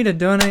feel to free him. to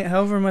donate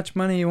however much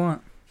money you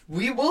want.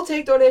 We will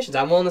take donations.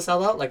 I'm willing to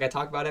sell out, like I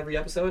talk about every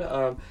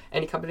episode.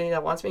 Any company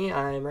that wants me,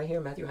 I'm right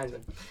here, Matthew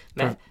Heinzman.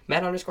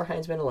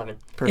 Matt_Heinzman 11.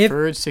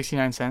 Preferred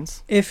 69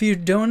 cents. If you He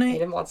donate,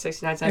 didn't want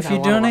 69 cents. if I you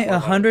want a lot donate more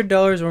money.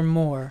 $100 or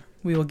more,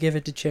 we will give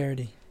it to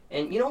charity.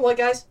 And you know what,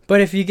 guys?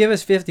 But if you give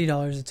us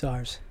 $50, it's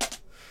ours.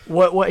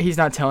 What he's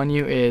not telling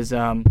you is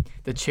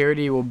the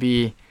charity will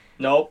be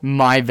Nope.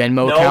 my Venmo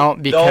Nope,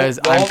 account because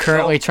nope, I'm nope,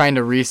 currently nope. trying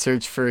to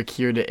research for a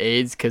cure to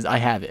AIDS because I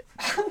have it.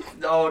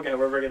 Oh, okay,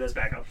 we're bringing this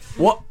back up.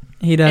 What?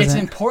 He It's doesn't.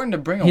 important to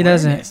bring He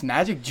awareness. doesn't.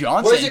 Magic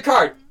Johnson. Where's your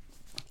card?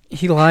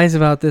 He lies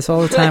about this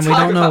all the time. We Talk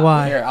don't know about-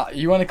 why. Here,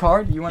 you want a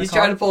card? You want He's a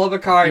card? trying to pull up a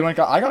card. You want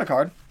a card? I got a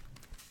card.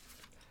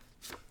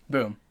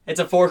 Boom. It's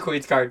a 4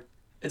 Queens card.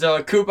 It's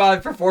a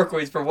coupon for 4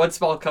 Queens for one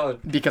small code.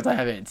 Because I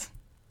have AIDS.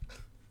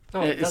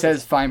 No, It doesn't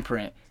says fine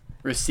print.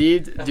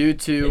 Received due It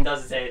to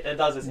doesn't say it. It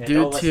doesn't say it. due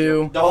Don't listen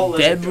to him. to Don't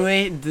listen to him.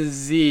 deadly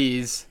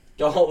disease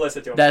Don't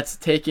listen to him. that's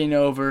taking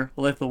over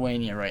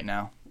Lithuania right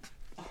now.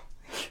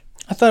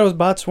 I thought it was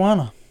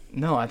Botswana.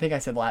 No, I think I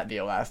said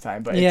Latvia last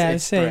time, but Yeah,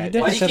 it's I say you spread.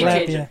 Why definitely do said you keep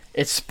changing? Latvia.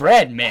 It's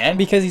spread, man.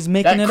 Because he's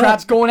making That it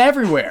crap's up. going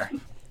everywhere.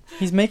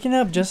 He's making it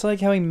up just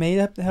like how he made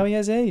up how he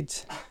has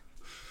AIDS.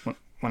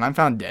 When I'm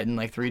found dead in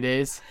like 3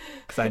 days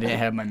because I didn't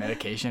have my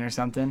medication or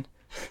something,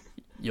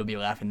 you'll be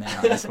laughing then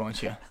on this,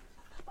 won't you?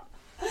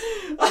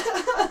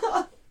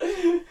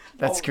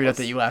 That's screwed up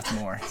that you laughed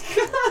more.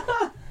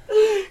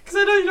 Because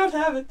I know you don't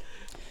have it.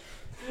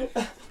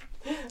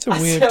 It's a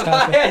weird topic.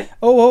 topic.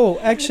 Oh,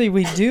 actually,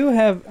 we do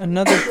have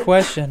another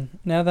question.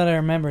 Now that I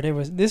remembered,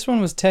 this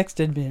one was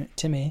texted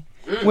to me.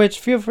 Which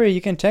feel free, you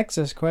can text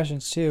us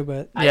questions too.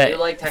 But I do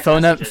like text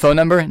phone messages. phone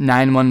number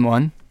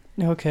 911.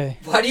 okay,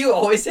 Why do you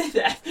always say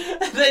that?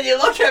 And then you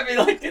look at me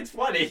like it's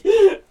funny.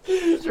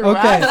 You're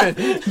Okay.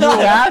 laughing. You're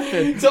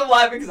laughing. So I'm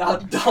laughing because how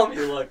dumb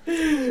you look.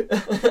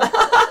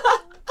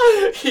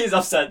 He's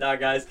upset now,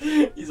 guys.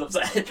 He's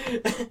upset.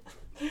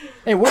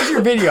 Hey, where's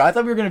your video? I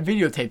thought we were gonna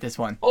videotape this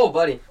one. Oh,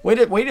 buddy. Way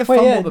to wait,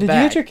 fumble yeah. the Did you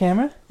bag. get your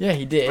camera? Yeah,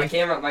 he did. My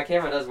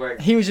camera does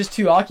work. He was just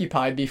too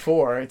occupied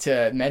before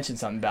to mention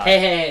something about Hey, it.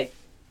 hey,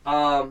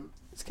 hey.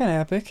 It's kind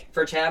of epic.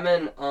 For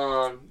Chapman,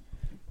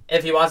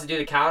 if he wants to do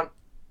the count,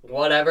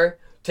 whatever.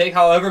 Take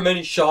however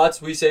many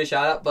shots we say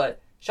shout out, but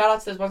shout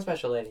out to this one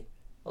special lady,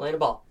 Elena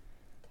Ball.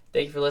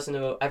 Thank you for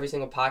listening to every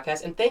single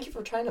podcast, and thank you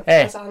for trying to put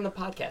us on the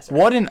podcast.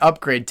 What an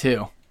upgrade,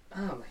 too. Oh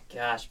my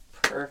gosh,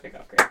 perfect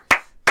upgrade.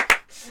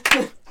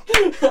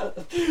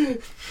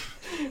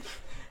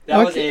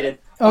 That was Aiden.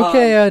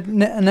 Okay,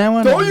 now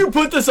on. Don't you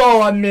put this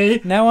all on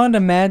me! Now on to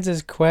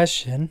Mads'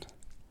 question.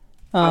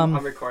 I'm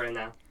recording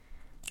now.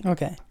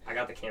 Okay. I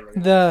got the camera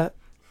going.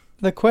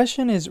 The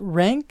question is,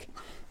 rank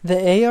the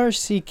ARC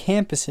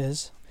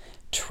campuses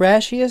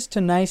trashiest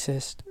to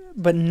nicest,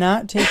 but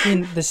not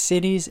taking the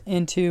cities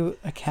into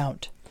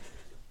account.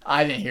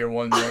 I didn't hear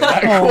one more of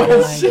that Oh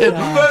question. my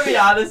I'm God. gonna be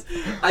honest.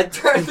 I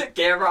turned the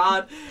camera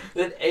on,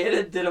 then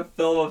Aiden did a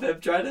film of him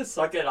trying to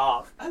suck it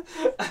off.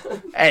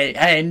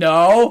 Hey,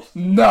 no.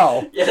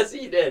 Yes,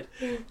 he did.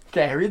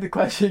 Okay, read the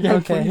question again,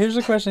 Okay, please. here's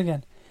the question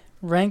again.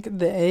 Rank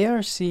the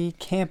ARC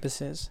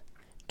campuses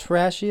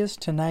trashiest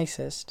to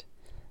nicest,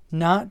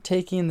 not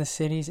taking the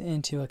cities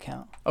into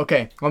account.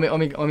 Okay, let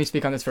me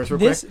speak on this first real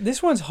quick.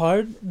 This one's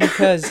hard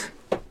because,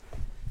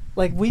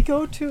 like, we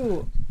go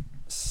to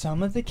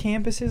some of the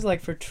campuses, like,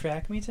 for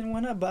track meets and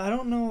whatnot, but I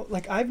don't know,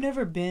 like, I've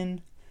never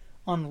been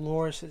on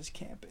Loris's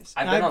campus.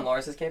 I've been on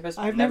Loris's campus.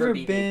 I've never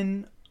BB.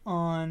 been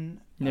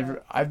on...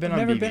 I've been on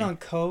never BB. been on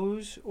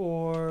Coes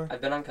or...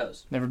 I've been on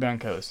Coast. Never been on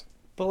Coast.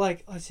 But,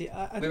 like, let's see.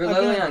 We were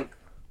literally on...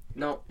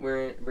 No, we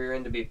were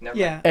in Dubuque. Never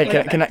Yeah. Hey,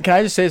 like, can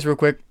I just say this real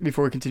quick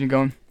before we continue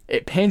going?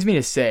 It pains me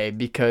to say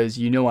because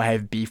I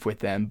have beef with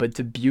them, but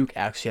Dubuque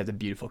actually has a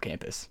beautiful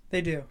campus.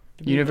 They do.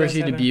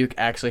 University of Dubuque,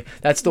 actually.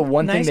 That's the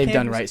one thing they've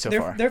done right so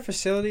far. Their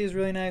facility is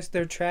really nice.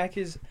 Their track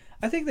is...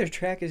 I think their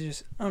track is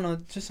just... I don't know.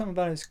 Just something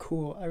about it is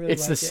cool. I really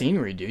It's like the it.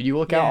 scenery, dude. You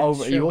look Yeah, out it's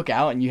over. You true. look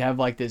out and you have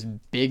like this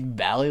big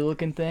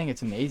valley-looking thing.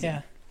 It's amazing.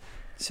 Yeah.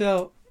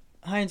 So,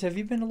 Heinz, have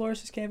you been to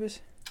Loris's campus?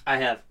 I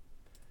have.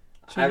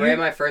 So I you- ran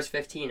my first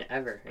 15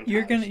 ever. In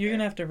You're college.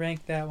 gonna have to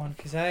rank that one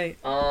because I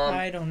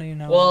don't even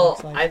know. what it Well,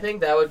 looks like. I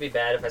think that would be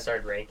bad if I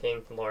started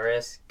ranking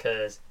Loris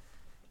because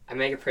I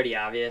make it pretty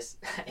obvious.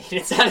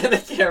 It's out of the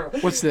camera.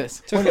 What's this?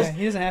 It's okay.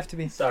 He doesn't have to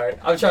be. Sorry,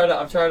 I'm trying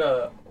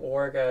to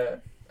work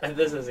a.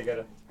 This isn't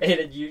gonna.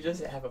 Aiden, you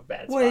just have a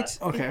bad spot. Well,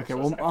 it's. Okay. so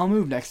Well, sorry. I'll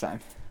move next time.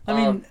 I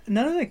mean,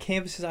 none of the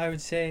campuses I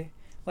would say,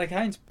 like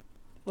Heinz,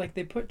 like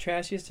they put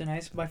trashiest to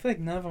nice, but I feel like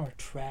none of them are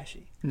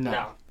trashy.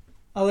 No.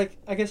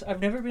 I guess I've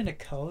never been to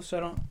Co, so I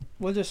don't.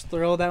 We'll just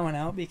throw that one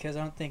out because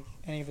I don't think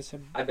any of us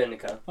have. I've been to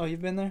Co. Oh,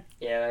 you've been there?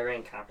 Yeah, I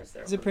ran conference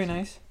there. Is it pretty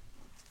once.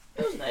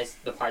 nice? It was nice,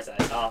 the parts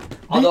that I saw.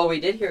 Although we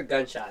did hear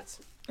gunshots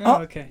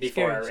Oh, okay.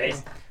 before Scary, our race.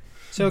 scary.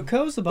 So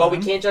Co's the But bottom.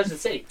 we can't judge the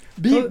city.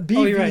 Oh,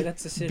 you're right.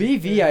 That's the city.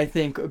 BV, Yeah. I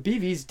think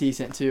BV's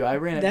decent too. I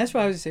ran it. That's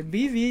what I was gonna say.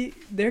 BV,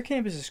 their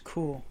campus is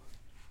cool.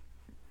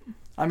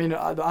 I mean,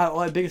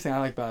 the biggest thing I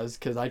like about it is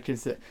because I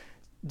consider.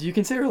 Do you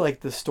consider like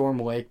the Storm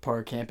Lake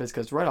Park campus?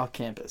 Because right off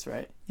campus,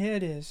 right? Yeah,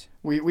 it is.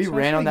 We So I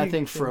ran on think that you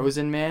thing could-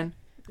 Frozen, man.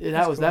 Yeah,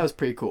 That's that cool. was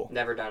pretty cool.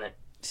 Never done it.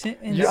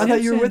 I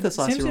thought you were with us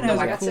last year Simpson when we has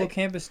were a there. cool I got sick.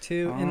 campus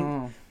too, and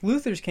Oh,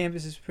 Luther's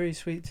campus is pretty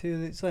sweet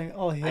too. It's like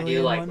all hilly I do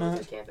and like whatnot.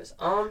 Luther's campus.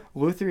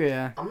 Luther,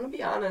 yeah. I'm gonna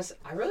be honest.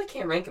 I really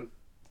can't rank them.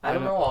 I I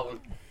don't know. know all of them.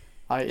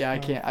 I Oh.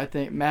 can't. I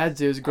think Mads,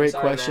 it was a great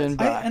sorry, question, Mads.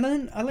 but And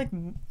then I like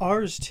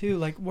ours too.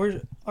 Like ours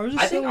is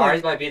I so think like,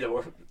 ours might be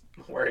the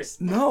worst.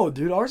 no,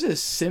 dude, ours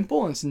is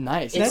simple and it's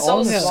nice. It's That's so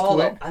all in the small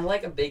square. though. I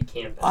like a big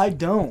campus. I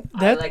don't.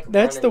 I like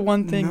that's the running-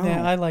 one thing that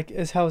No. I like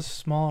is how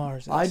small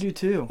ours is. I do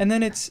too. And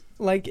then it's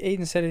like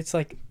Aiden said, it's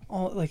like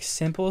all like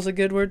simple is a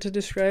good word to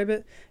describe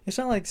it. It's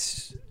not like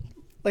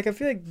like I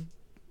feel like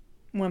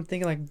when I'm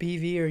thinking like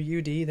BV or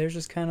UD, there's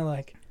just kind of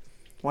like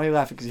Why are you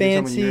laughing? Because you hear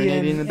someone fancy urinating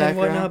and, in the and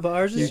background. whatnot. But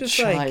ours You is just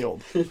like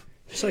child.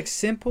 just like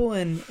simple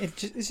and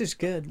it's just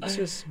good. It's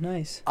just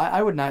nice.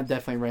 I would not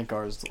definitely rank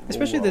ours.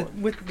 Especially low.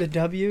 with the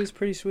W is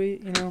pretty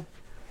sweet. You know.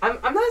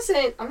 I'm not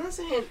saying.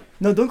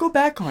 No, don't go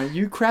back on it.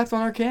 You crapped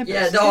on our campus.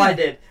 Yeah, no, I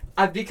did.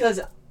 Because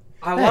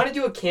I Hey. want to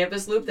do a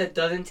campus loop that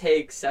doesn't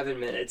take 7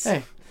 minutes.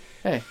 Hey,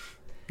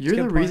 you're good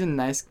the point. reason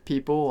nice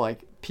people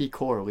like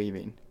P-Core are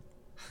leaving.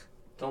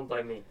 Don't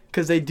blame me.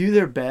 Because they do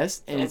their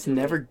best, and Don't it's do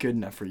never good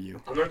enough for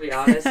you. I'm gonna be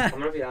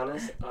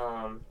honest.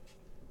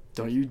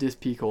 Don't you diss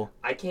P-Core.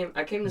 I came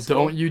to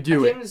school. Don't you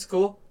do I it. came to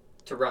school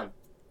to run.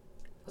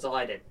 That's all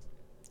I did.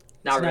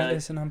 Not It's really. Not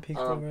dissing on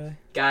Pico, really.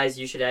 Guys,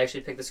 you should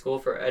actually pick the school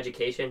for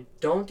education.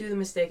 Don't do the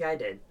mistake I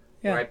did.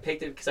 Yeah. Where I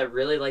picked it because I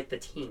really liked the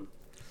team.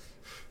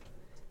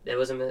 It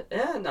was no,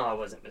 it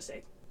wasn't a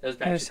mistake. It was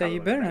I actually say probably you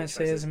one of better my not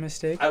say it's choices. a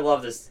mistake. I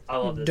love this. I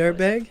love this. place.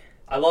 Dirtbag.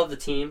 I love the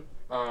team.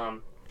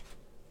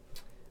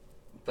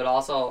 But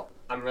also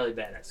I'm really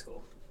bad at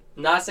school.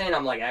 Not saying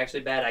I'm like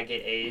actually bad. I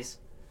get A's,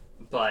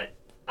 but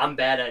I'm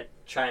bad at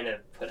trying to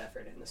put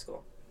effort into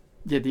school.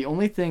 Yeah, the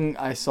only thing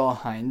I saw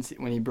Heinz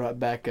when he brought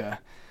back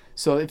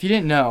so if you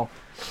didn't know,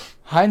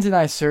 Heinz and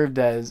I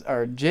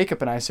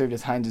Jacob and I served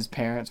as Heinz's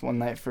parents one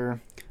night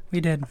for We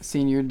did.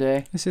 senior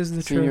day. This is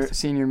the truth.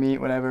 Senior meet,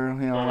 whatever,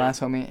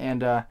 last homie.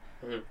 And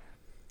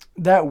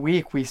that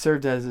week we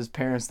served as his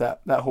parents that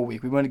whole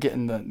week. We wanted to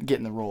get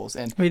in the roles,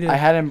 and We did. I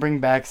had him bring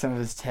back some of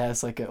his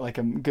tests, like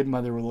a good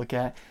mother would look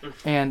at.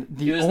 And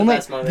He the was only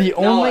best mother. the No,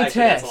 only actually,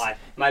 that's test. a lie.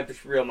 My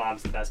real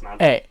mom's the best mom.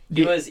 Hey,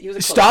 He was a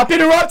close stop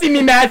interrupting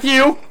me,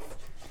 Matthew.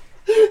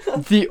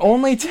 The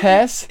only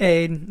test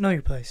Aiden, know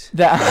your place.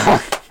 that.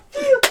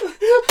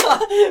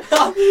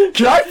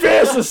 Can I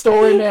finish the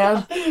story,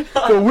 man?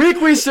 The week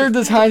we served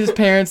as Heinz's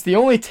parents, the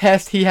only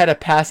test he had a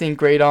passing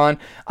grade on,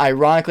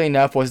 ironically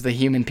enough, was the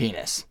human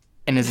penis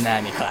in his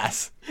anatomy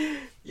class.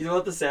 You know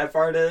what the sad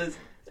part is?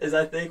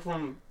 I think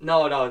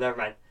no, never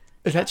mind.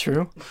 Is that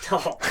true?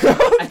 No,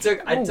 I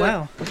took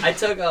Wow.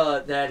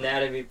 the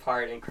anatomy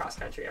part in cross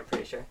country. I'm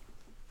pretty sure.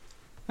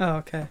 Oh,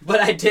 okay.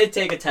 But I did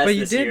take a test But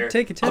you this year did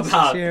take a test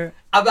about this year.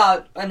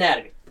 about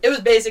anatomy. It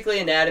was basically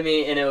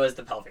anatomy, and it was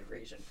the pelvic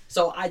region.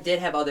 So I did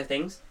have other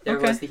things. There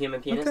Okay. was the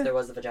human penis. Okay. There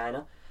was the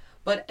vagina.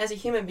 But as a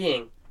human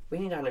being, we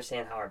need to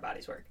understand how our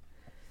bodies work.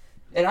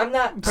 And I'm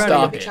not Proud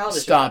gonna of be you.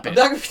 childish. Stop I'm it.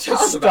 not gonna be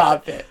childish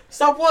about Stop it.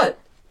 Stop what?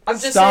 I'm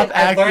just Stop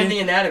saying I've learned acting- the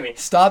anatomy.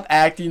 Stop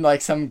acting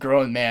like some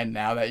grown man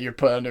now that you're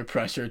put under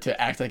pressure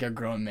to act like a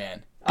grown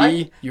man.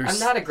 I'm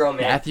not a grown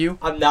man. Matthew.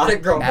 I'm not a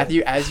grown man.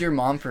 Matthew, as your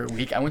mom for a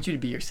week, I want you to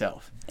be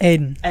yourself.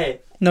 Aiden,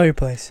 Hey, know your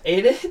place.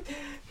 Aiden,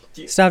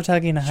 Stop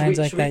talking to Should Heinz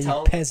we- like should we that, you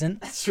tell-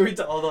 peasant. should we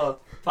tell the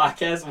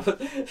podcast what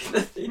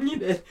the thing you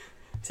did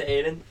to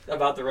Aiden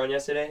about the run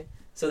yesterday?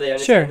 So they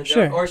understand the joke?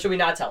 Sure. Or should we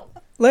not tell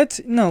them? Let's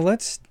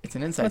It's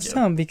an inside joke.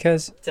 tell him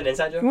because, It's an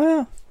inside joke?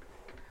 well,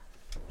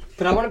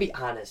 But I want to be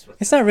honest with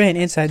it's not really an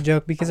inside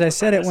joke because I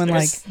said it when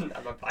like listeners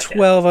on my podcast.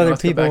 12 other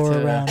Let's go people back were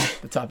to around.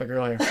 the topic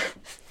earlier.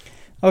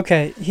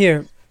 Okay,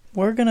 here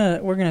we're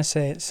gonna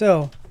say it.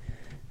 So,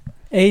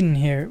 Aiden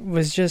here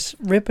was just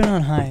ripping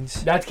on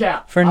Heinz That's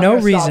cap. for I'm no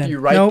gonna stop reason. you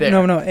right no, there.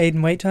 no,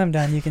 Aiden, wait till I'm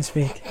done. You can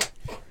speak.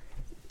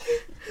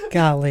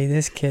 Golly,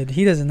 this kid,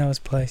 he doesn't know his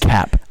place.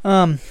 Cap.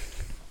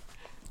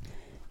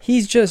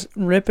 He's just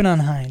ripping on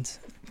Heinz,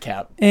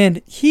 Cap.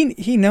 and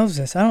he knows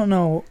this. I don't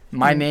know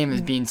My name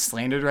is being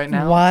slandered right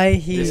now. why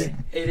he This-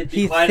 Aiden, be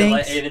He quiet and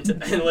let, thinks-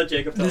 Aiden and let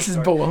Jacob tell This the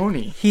is story.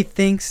 baloney. he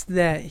thinks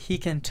that he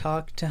can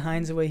talk to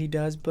Heinz the way he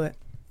does, but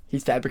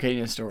He's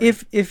fabricating a story.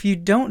 if you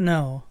don't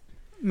know,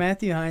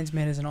 Matthew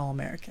Heinzman is an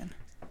All-American,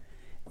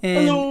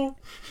 and Hello.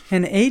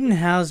 and Aiden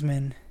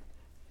Hausman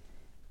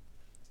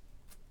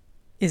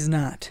is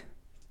not.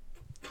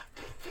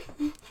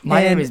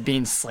 My name and- is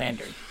being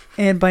slandered.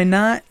 And by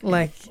not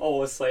like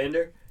Oh, a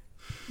slander?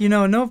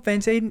 no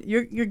offense, Aiden,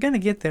 you're gonna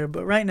get there,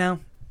 but right now,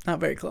 not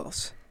very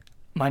close.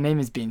 My name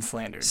is being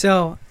slandered.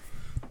 So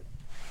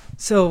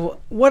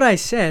what I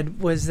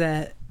said was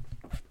that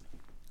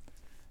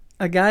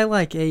a guy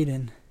like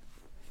Aiden,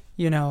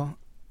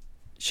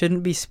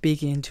 shouldn't be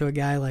speaking to a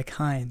guy like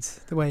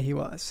Heinz the way he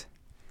was.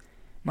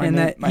 My And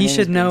name- that my he name is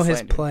should being know his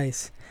slandered.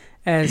 place,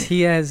 as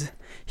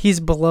he's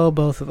below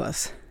both of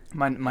us.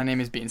 My name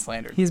is being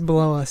slandered. He's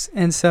below us.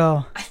 And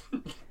so,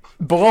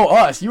 Below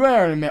us, you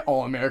aren't an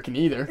All-American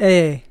either.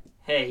 hey,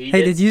 Hey,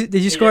 did you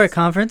he score did- at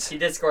conference? He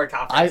did score a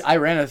conference. I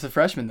ran as a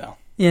freshman though.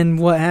 And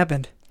what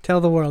happened? Tell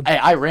the world. Hey,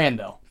 I ran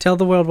though. Tell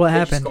the world what Did you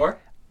happened. score?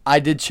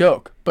 I did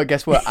choke, but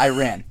guess what? I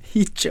ran.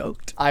 He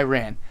choked. I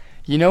ran.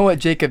 You know what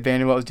Jacob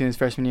Vanderbilt was doing his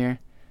freshman year?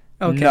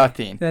 Okay.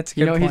 Nothing. That's a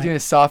You good know what he's point. doing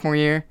his sophomore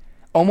year?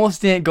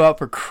 Almost didn't go up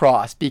for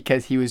cross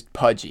because he was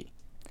pudgy.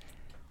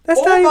 That's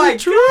Oh not my even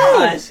true.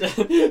 gosh!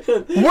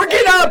 We're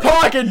getting out of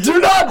pocket. Do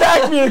not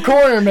back me in the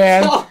corner,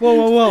 man.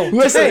 Whoa.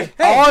 Listen,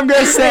 all I'm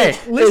going to say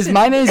is listen.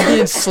 my name's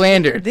being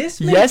slandered. This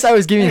Yes, I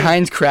was giving hey.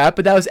 Heinz crap,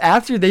 but that was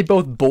after they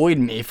both bullied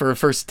me for the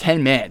first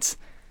 10 minutes.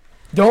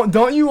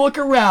 Don't you look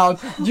around.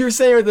 You're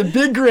saying with a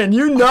big grin.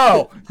 You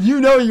know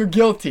you're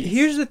guilty.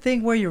 Here's the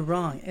thing where you're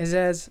wrong is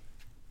as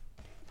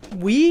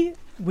we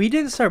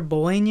didn't start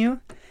bullying you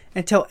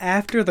until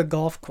after the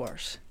golf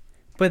course.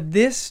 But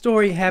this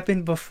story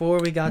happened before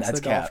we got to That's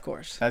the golf cap.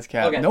 course. That's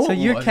cap. Okay. No, So it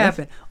you're wasn't.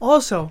 capping.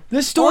 Also,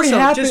 This story also,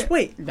 happened. just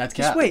wait. That's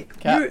Just cap. wait.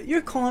 Cap.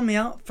 You're calling me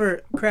out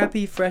for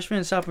crappy freshman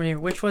and sophomore year,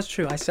 which was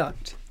true. I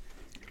sucked.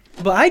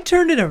 But I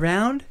turned it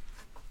around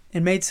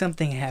and made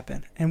something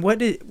happen. And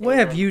what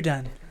have you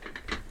done?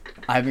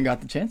 I haven't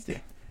got the chance to.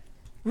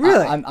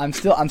 Really? I'm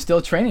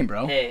still training,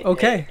 bro. Hey,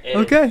 Okay, hey,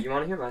 okay. You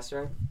want to hear my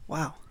story?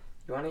 Wow.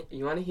 You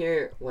want to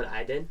hear what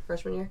I did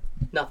freshman year?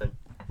 Nothing.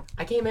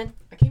 I came in.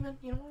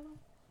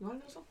 You want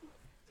to know something?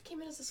 I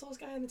came in as the slowest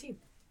guy on the team.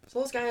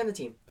 Slowest guy on the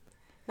team.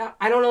 Now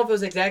I don't know if it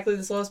was exactly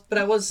the slowest, but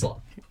I was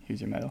slow.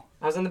 Here's your medal.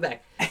 I was in the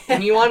back.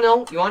 And you want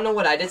to know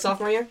what I did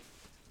sophomore year?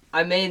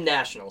 I made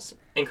nationals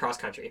in cross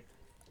country.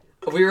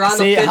 We were on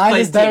See, the fifth Heinz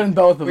place is better team. than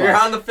both of us. We were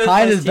on the fifth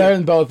Heinz place is better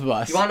team. than both of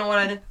us. You want to know what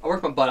I did? I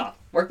worked my butt off.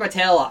 Worked my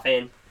tail off,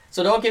 Aiden.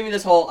 So don't give me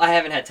this whole I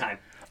haven't had time.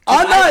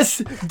 I'm I-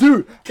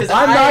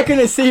 not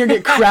gonna sit here and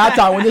get crapped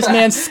on when this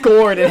man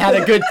scored and had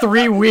a good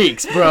 3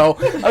 weeks, bro.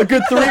 A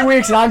good 3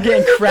 weeks, and I'm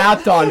getting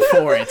crapped on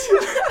for it.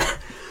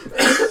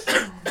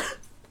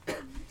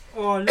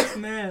 Oh, this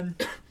man.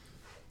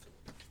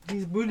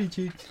 He's booty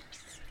cheeks.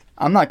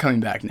 I'm not coming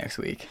back next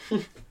week.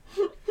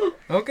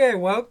 Okay,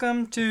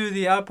 welcome to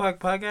the Out of Pocket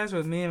Podcast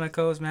with me and my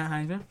co-host Matt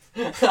Heinzman.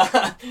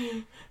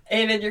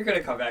 Aiden, you're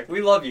gonna come back.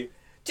 We love you.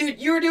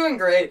 Dude, you were doing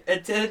great,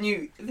 and then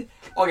you.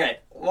 Okay,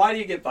 why do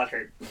you get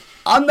butthurt?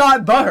 I'm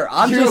not butthurt.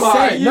 I'm You just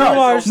are. saying. You No,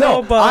 are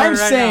so no. butthurt I'm right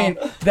saying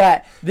now.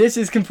 that this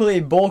is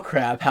completely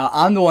bullcrap. How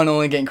I'm the one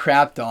only getting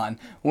crapped on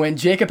when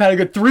Jacob had a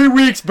good 3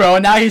 weeks, bro,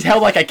 and now he's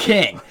held like a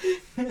king.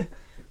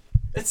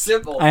 It's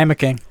simple. I am a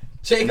king.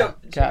 Jacob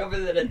Cap.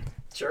 is a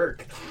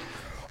jerk.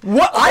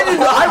 What? I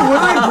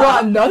literally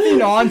brought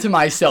nothing on to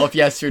myself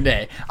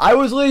yesterday. I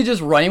was literally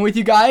just running with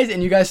you guys,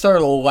 and you guys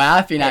started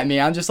laughing at me.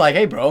 I'm just like,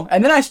 hey, bro.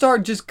 And then I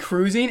started just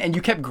cruising, and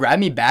you kept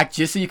grabbing me back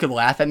just so you could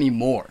laugh at me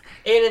more.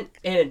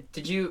 Aiden,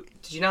 did you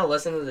not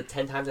listen to the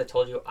 10 times I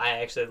told you I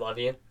actually love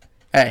you?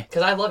 Hey,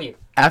 Because I love you.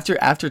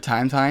 after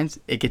times,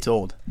 it gets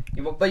old.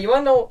 But you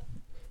want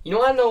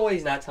to know what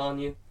he's not telling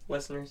you,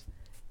 listeners?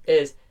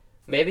 Is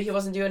maybe he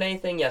wasn't doing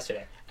anything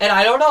yesterday. And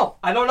I don't know.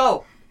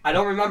 I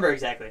don't remember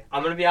exactly.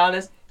 I'm going to be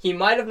honest. He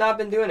might have not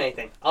been doing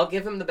anything. I'll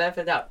give him the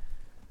benefit of the doubt.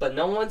 But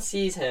no one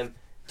sees him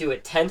do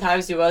it 10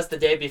 times to us the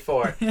day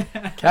before.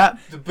 Cap.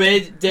 The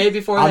day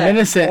before I'm that.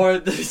 innocent. Or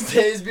the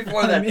days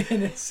before that. I'm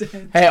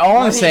innocent. Hey, all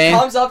I'm When saying. he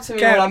comes up to me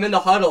Cap. when I'm in the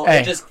huddle Hey.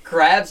 and just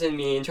grabs in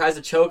me and tries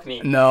to choke me.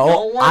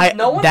 No, one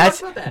that's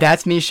talks about that.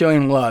 that's me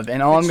showing love,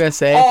 and all I'm gonna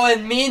say. Oh,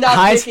 and me not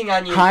picking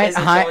on you. isn't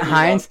showing you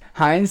love.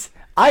 Heinz,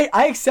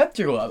 I accept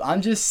your love.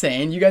 I'm just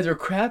saying you guys were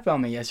crap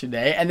on me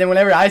yesterday, and then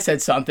whenever I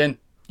said something,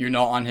 you're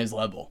not on his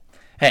level.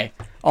 Hey,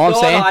 all I'm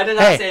saying. No, I did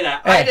not say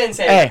that. I didn't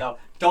say that though.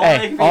 Don't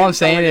make me all I'm sound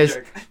saying like a is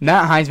jerk.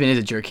 Matt Heinzman is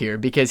a jerk here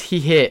because he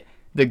hit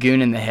the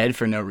goon in the head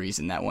for no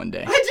reason that one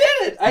day. I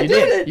did it. I You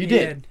did it. You He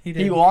did. did. He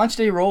did. He launched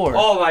a roller.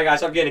 Oh my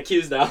gosh, I'm getting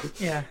accused now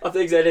Yeah. of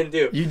things I didn't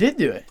do. You did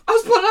do it. I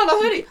was putting on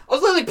a hoodie. I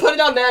was literally putting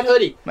on that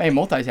hoodie. Hey,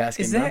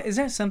 multitasking. Is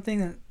that something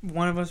that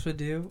one of us would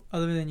do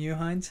other than you,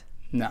 Heinz?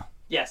 No.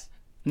 Yes.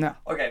 No.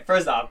 Okay,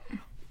 first off,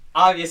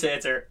 obvious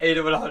answer.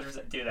 Aiden would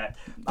 100% do that.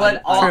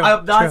 But True,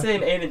 I'm not true.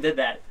 saying Aiden did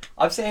that.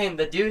 I'm saying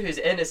the dude who's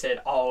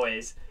innocent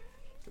always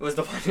was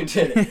the one who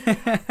did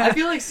it. I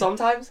feel like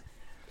sometimes,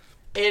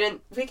 Aiden,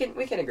 we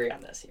can agree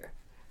on this here.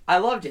 I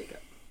love Jacob.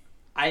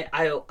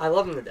 I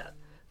love him to death.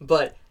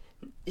 But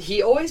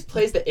he always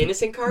plays the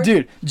innocent card.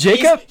 Dude,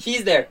 Jacob.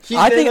 He's there. He's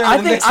I been think there in I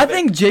the think mix I of it.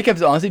 think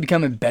Jacob's honestly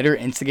become a better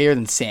instigator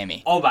than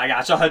Sammy. Oh my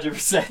gosh,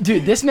 100%.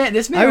 Dude, this man.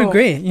 I would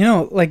agree. You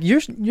know, like you're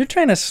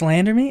trying to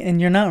slander me,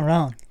 and you're not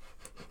wrong.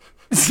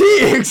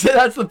 See,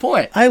 that's the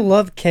point. I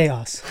love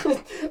chaos.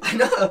 I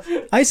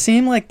know. I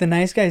seem like the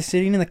nice guy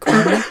sitting in the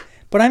corner,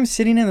 but I'm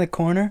sitting in the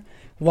corner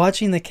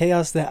watching the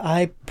chaos that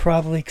I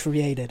probably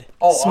created.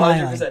 Oh,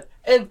 smiling. 100%.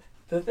 And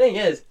the thing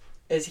is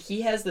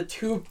he has the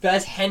two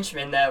best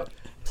henchmen that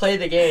play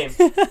the game,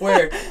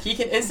 where he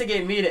can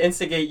instigate me to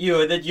instigate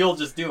you, and then you'll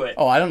just do it.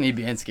 Oh, I don't need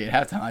to be instigated.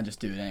 Half the time I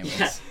just do it anyways.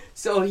 Yeah.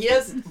 So he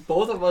has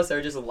both of us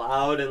are just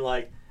loud and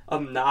like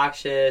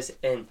obnoxious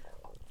and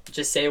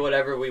just say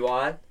whatever we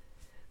want.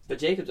 But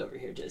Jacob's over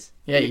here just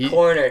Yeah, in the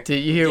corner.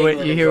 Did you hear what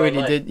giggling you and hear what drawing he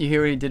light. did? You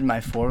hear what he did in my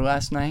floor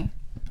last night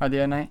or the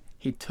other night?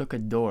 He took a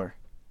door.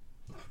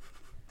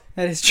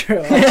 That is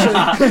true. he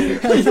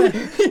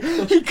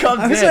comes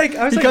I was in. like, he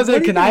what comes are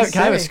in. you Can I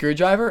gonna have a say?"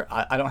 screwdriver?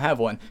 I don't have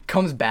one.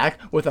 Comes back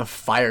with a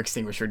fire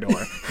extinguisher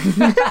door.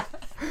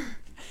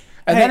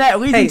 And then that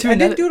leads into I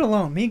another. didn't do it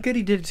alone. Me and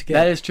Goody did it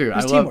together. That is true. It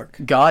was I love teamwork.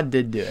 God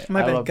did do it.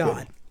 My I bad, love God.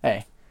 Goody.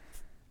 Hey,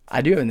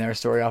 I do have another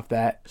story off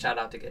that, Shout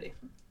out to Goody.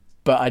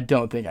 but I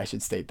don't think I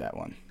should state that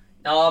one.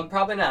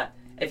 Probably not.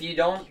 If you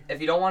don't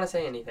want to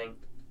say anything,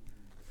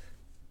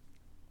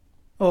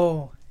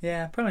 Oh,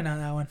 yeah, probably not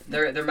that one.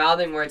 they're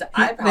mouthing words.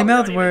 I probably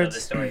mouth don't even know words.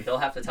 the story. They'll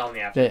have to tell me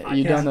after the That podcast.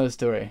 you don't know the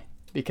story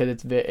because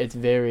it's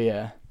very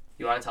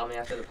You want to tell me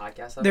after the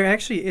podcast? Though? There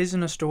actually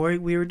isn't a story.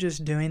 We were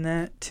just doing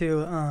that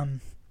to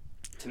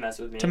mess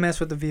with me. mess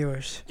with the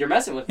viewers. You're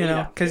messing with You me know,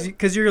 now.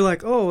 because you're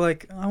like, oh,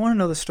 like I want to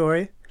know the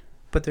story,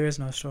 but there is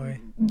no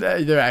story.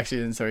 there actually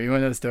isn't a story. You want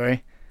to know the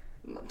story?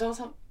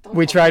 Don't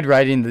We tried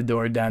riding the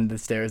door down the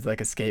stairs like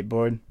a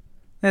skateboard.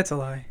 That's a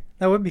lie.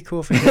 That would be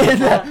cool for you.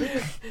 that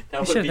We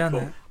would should be have done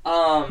cool.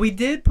 that. We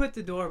did put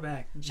the door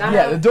back. Shout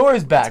Yeah, out. the door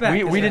is back. back,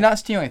 We it's did back. not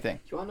steal anything.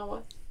 You wanna know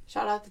what?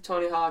 Shout out to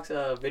Tony Hawk's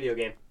video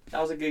game.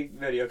 That was a good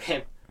video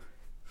game.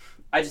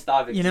 I just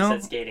thought of it You because know-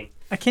 you said skating.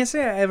 I can't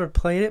say I ever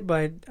played it,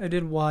 but I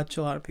did watch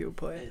a lot of people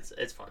play it.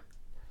 It's fun.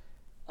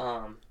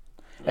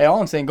 Hey,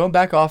 all I'm saying, going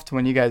back off to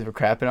when you guys were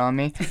crapping on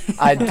me,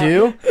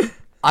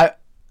 I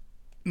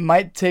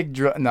might take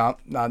no,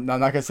 I'm not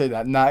gonna say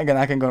that. Not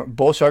gonna go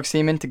bull shark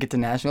semen to get to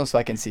nationals so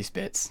I can see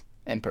Spitz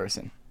in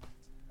person.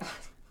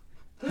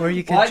 Or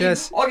you could Why do you-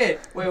 just okay,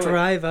 wait.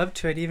 drive up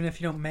to it, even if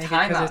you don't make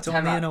Time it, because out, it's time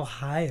only out. in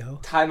Ohio.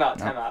 Time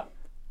out.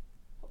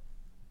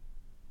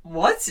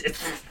 What?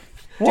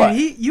 What?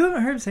 Dude, you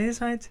haven't heard him say this,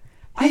 Heinz?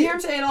 I hear him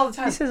say it all the He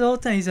time. says all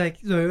the time. He's like,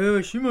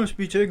 oh, she must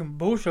be taking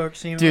bull shark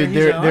semen. Dude, He's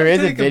there like, there "I'm is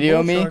a taking video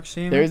of bull me. shark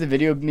semen." There is a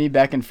video of me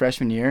back in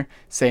freshman year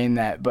saying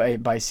that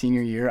by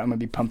senior year I'm gonna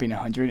be pumping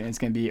 100 and it's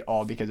gonna be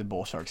all because of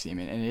bull shark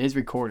semen and it is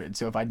recorded.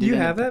 So if I Do did you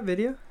have that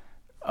video?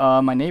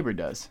 my neighbor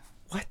does.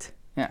 What?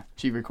 Yeah,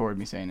 she recorded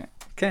me saying it.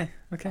 Okay.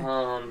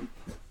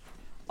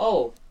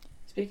 Oh,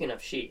 speaking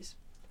of she's,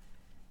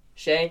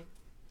 Shay,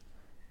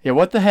 Yeah,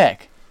 what the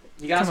heck?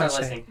 you gotta Come on,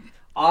 start Shay. listening.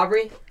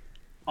 Aubrey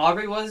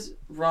Aubrey was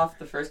rough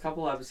the first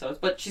couple episodes,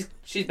 but she's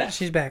back.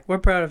 She's back. We're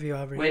proud of you,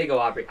 Aubrey. Way to go,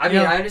 Aubrey. I mean,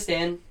 I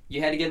understand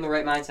you had to get in the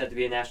right mindset to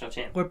be a national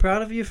champ. We're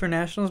proud of you for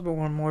nationals, but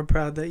we're more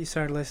proud that you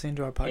started listening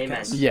to our podcast.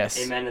 Amen. Yes.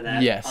 Amen to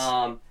that. Yes.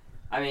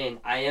 I mean,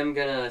 I am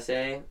gonna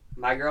say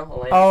my girl,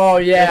 Elena. Oh,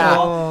 yeah.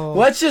 Oh.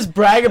 Let's just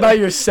brag about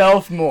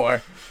yourself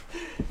more.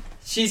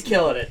 She's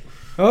killing it.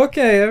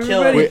 Okay,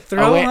 everybody, Wait,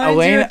 throw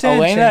Heinz your attention.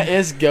 Elena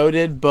is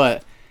goated,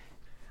 but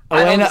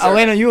I don't deserve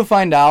Elena, it. you will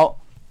find out.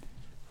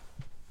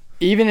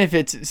 Even if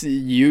it's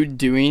you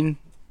doing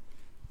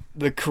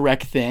the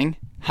correct thing,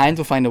 Heinz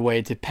will find a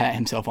way to pat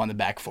himself on the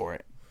back for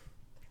it.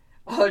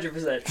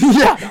 100%.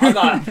 Yeah.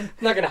 I'm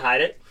not gonna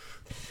hide it.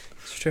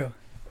 It's true.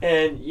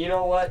 And you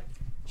know what?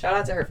 Shout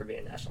out to her for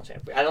being national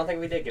champ. I don't think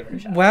we did give her a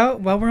shout. While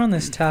we're on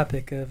this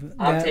topic of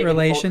I'm that taking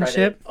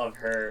relationship, full credit of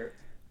her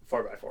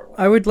 4x4 win.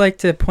 I would like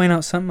to point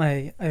out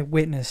something I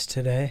witnessed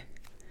today.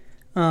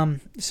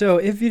 So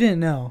if you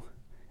didn't know,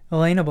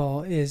 Elena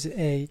Ball is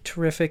a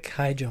terrific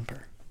high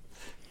jumper.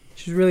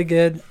 She's really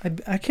good.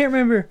 I can't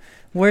remember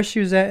where she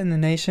was at in the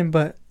nation,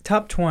 but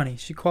top 20.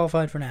 She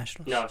qualified for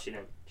nationals. No, she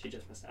didn't. She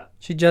just missed out.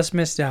 She just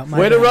missed out. My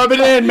Way to bad. rub it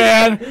in,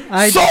 man.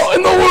 Salt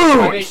in the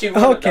wound. I mean, she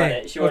wouldn't have done Okay,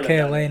 it. She wouldn't okay,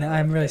 have done Elena. it.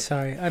 I'm really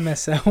sorry. I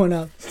messed that one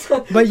up.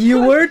 But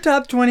you were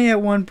top 20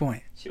 at one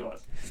point. She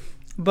was.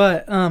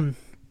 But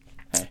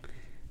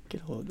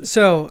Get a hold of this.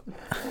 so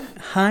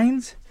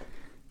Heinz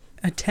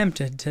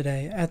attempted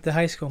today at the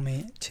high school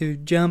meet to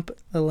jump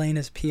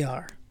Elena's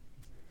PR.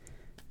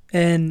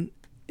 And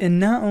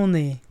not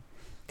only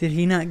did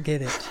he not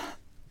get it,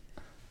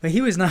 but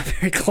he was not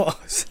very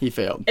close. He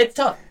failed It's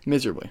tough.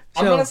 miserably.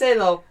 I'm So- gonna say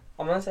though.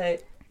 I'm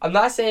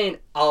not saying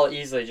I'll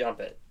easily jump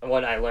it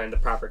when I learn the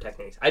proper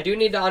techniques. I do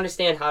need to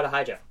understand how to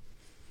high jump.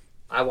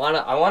 I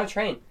wanna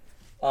train.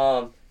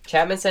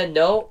 Chapman said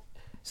no.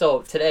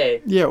 So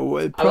today Yeah,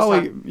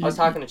 probably I was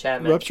talking to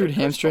Chapman. ruptured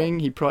hamstring.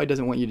 He probably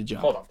doesn't want you to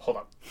jump. Hold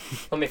up.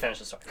 Let me finish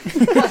the story.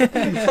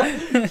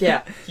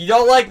 Yeah, you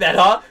don't like that,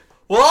 huh?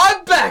 Well,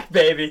 I'm back,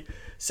 baby.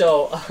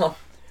 So,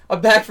 I'm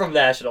back from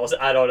nationals.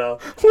 I don't know.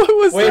 What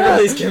was that?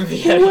 Waverly's giving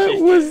me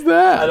energy. What was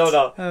that? I don't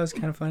know. That was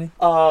kind of funny.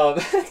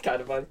 It's kind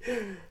of funny.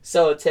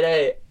 So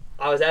today,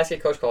 I was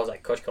asking Coach Cole. I was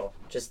like, Coach Cole,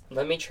 just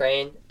let me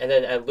train, and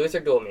then at Luther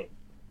dual meet,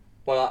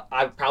 well,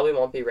 I probably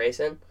won't be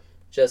racing.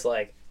 Just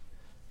like,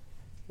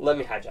 let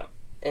me high jump.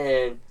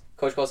 And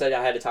Coach Cole said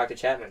I had to talk to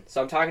Chapman.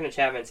 So I'm talking to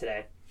Chapman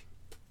today,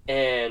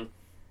 and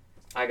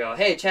I go,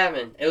 hey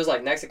Chapman. It was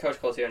like next to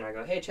Coach Cole too, and I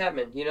go, hey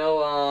Chapman,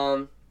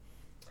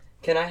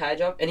 can I high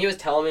jump? And he was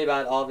telling me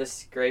about all the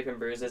scrape and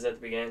bruises at the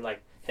beginning,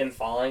 like him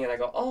falling, and I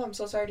go, oh, I'm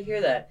so sorry to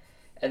hear that.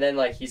 And then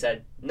like he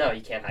said, no,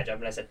 you can't high jump,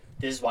 and I said,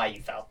 this is why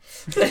you fell.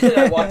 And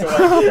I walked away.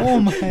 Oh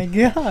my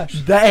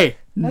gosh.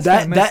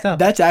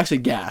 That's actually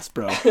gas,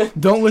 bro.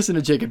 Don't listen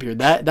to Jacob here.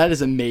 That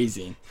is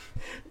amazing.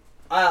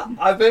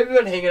 I've maybe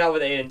been hanging out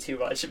with Aiden too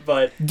much,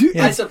 but Dude,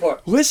 I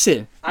support.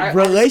 Listen, I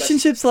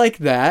relationships like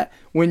that,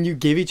 when you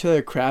give each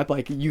other crap,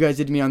 like you guys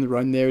did to me on the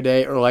run the other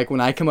day, or like when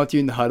I come up to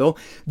you in the huddle,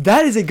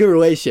 that is a good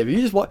relationship.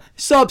 You just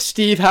sup,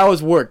 Steve, how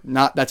was work?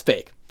 That's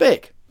fake.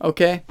 Fake,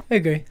 okay? I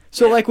agree.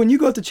 So like when you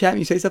go up to Chapman,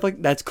 you say stuff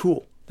like, that's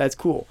cool. That's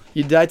cool.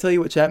 Did I tell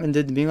you what Chapman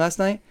did to me last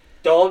night?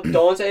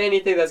 Don't say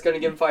anything that's gonna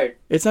get him fired.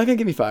 It's not gonna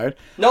get me fired.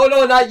 No,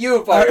 not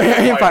you fired.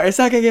 It's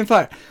not gonna get him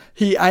fired.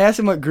 I asked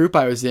him what group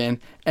I was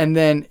in, and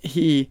then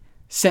he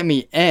sent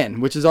me N,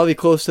 which is all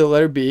close to the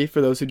letter B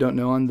for those who don't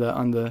know on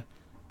the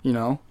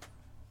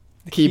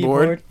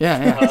keyboard.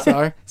 Yeah.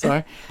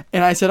 Sorry.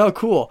 And I said, oh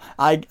cool.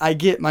 I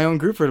get my own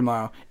group for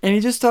tomorrow. And he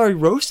just started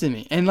roasting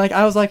me. And like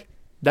I was like,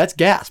 that's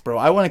gas, bro.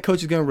 I want a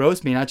coach who's gonna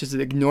roast me, not just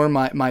ignore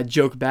my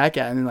joke back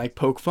at him and like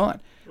poke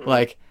fun.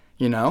 Like,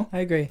 I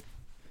agree.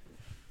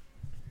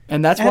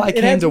 And that's why I It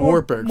came adds to more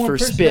Wartburg for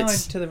personality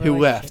Spitz, to the who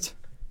relationship. left.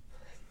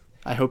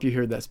 I hope you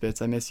heard that,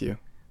 Spitz. I miss you.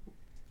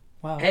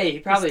 Wow. Hey, he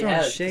probably He's throwing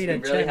has. 'Cause shade we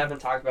at really Chapman. haven't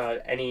talked about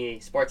any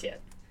sports yet.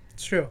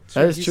 It's true.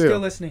 That is He's true. still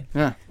listening.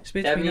 Yeah.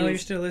 Spitz, That we know means- you're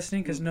still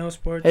listening because no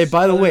sports. Hey,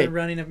 by the other way- than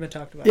running have been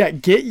talked about. Yeah,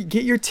 get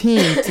your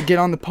team to get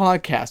on the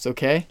podcast,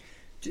 okay?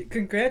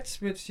 Congrats,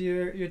 Spitz.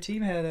 Your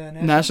team had a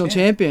National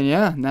champion,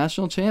 yeah.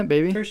 National champ,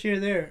 baby. First year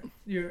there.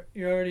 You're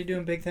already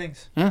doing big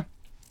things. I'm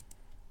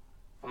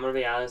gonna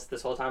be honest.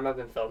 This whole time I've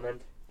been filming,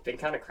 it's been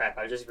kind of crap.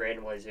 I just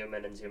randomly zoom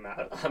in and zoom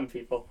out on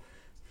people.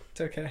 It's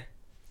okay.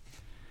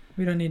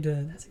 We don't need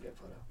to That's a good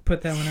photo.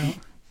 put that one out.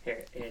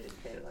 Here, look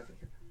here.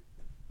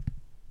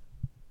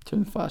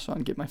 Turn the flash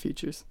on, get my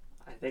features.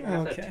 I think I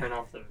have Okay. to turn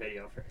off the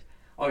video first.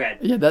 Okay.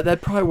 Yeah,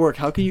 that'd probably work.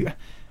 How can you...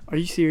 Are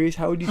you serious?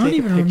 How would you I don't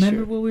take a even picture?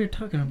 remember what we were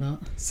talking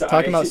about. Sorry.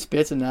 Talking about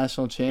Spitz, a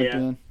national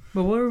champion.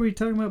 But what were we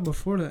talking about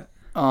before that?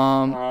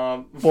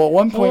 Well, at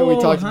one point we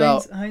talked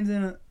about... Heinz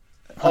and the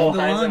Heinz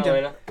long and jump.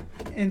 Elena.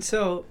 And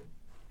so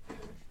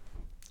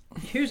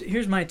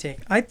here's my take.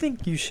 I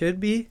think you should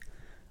be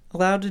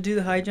allowed to do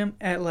the high jump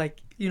at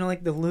like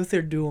the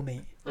Luther dual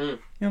meet. You know what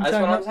I'm That's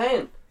talking what I'm about?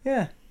 saying.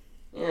 Yeah.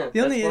 Yeah. The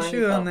only that's why issue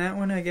he on fell. that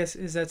one, I guess,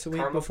 is that's a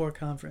week Karma. before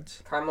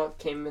conference. Karma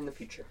came in the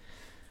future.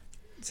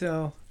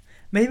 So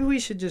maybe we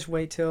should just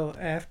wait till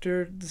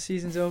after the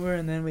season's over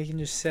and then we can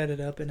just set it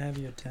up and have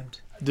you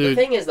attempt. The Dude,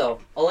 thing is, though,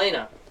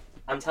 Elena,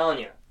 I'm telling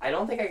you, I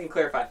don't think I can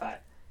clear 5.5.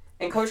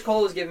 And Coach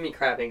Cole was giving me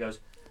crap, and he goes,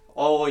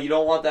 oh, well, you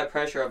don't want that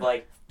pressure of,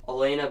 like,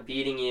 Elena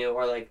beating you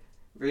or, like,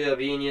 Rhea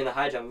beating you in the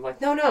high jump. I'm like,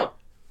 no.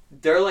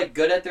 They're, like,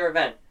 good at their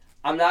event.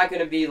 I'm not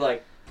going to be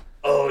like,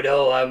 oh,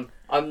 no,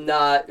 I'm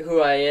not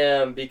who I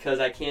am because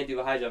I can't do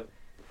a high jump.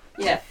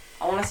 Yeah,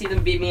 I want to see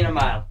them beat me in a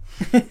mile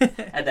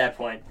at that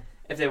point,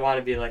 if they want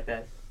to be like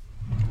that.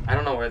 I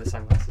don't know where the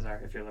sunglasses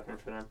are if you're looking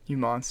for them. You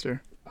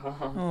monster.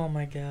 Oh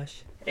my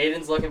gosh.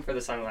 Aiden's looking for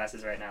the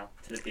sunglasses right now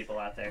to the people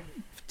out there.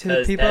 To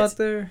the people out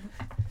there,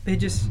 they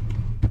just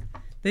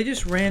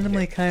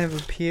randomly kind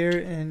of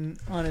appear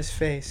on his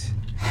face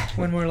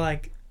when we're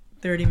like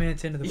 30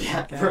 minutes into the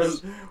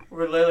podcast.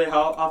 We're literally,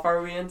 how far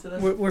are we into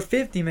this? We're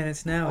 50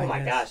 minutes now. Oh my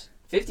gosh.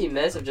 50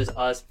 minutes of just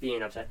us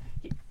being upset.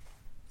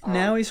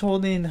 Now he's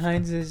holding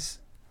Heinz's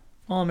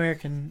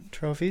All-American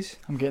trophies.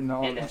 I'm getting the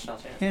and national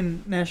champion.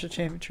 And national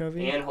champion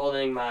trophy. And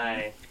holding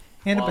my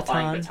and a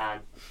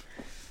baton.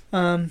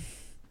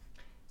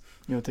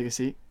 You want to take a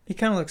seat? He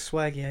kind of looks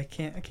swaggy. I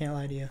can't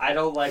lie to you. I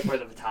don't like where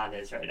the baton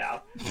is right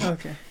now.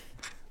 Okay.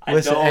 I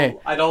Listen,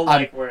 don't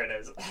like where it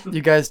is.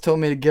 You guys told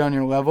me to get on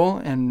your level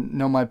and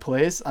know my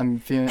place. I'm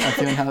feeling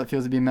how it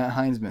feels to be Matt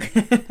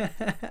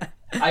Heinzman.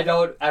 I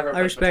don't ever. I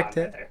respect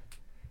it. it. Right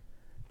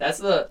that's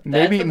the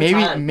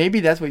baton. Maybe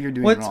that's what you're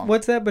doing wrong.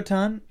 What's that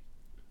baton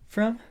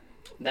from?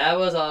 That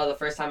was the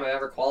first time I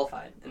ever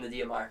qualified in the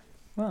DMR.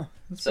 Wow.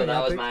 So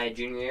that was my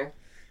junior year.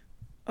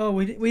 Oh,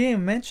 we didn't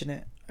even mention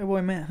it. Our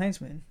boy Matt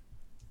Heinzman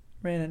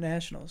ran at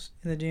nationals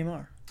in the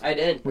DMR. I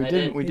did. We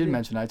did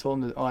mention it. I told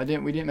him that. Oh, I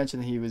didn't. We didn't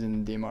mention that he was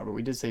in the DMR, but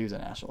we did say he was at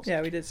nationals.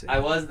 Yeah, we did say. I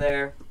was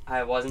there.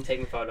 I wasn't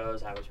taking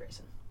photos. I was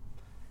racing.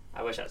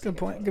 I wish I was. Good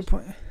point.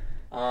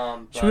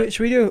 Should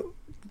we do?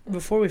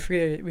 Before we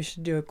forget it, we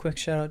should do a quick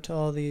shout out to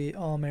all the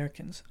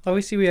All-Americans.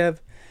 Obviously, we have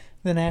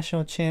the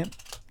national champ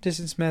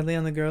distance medley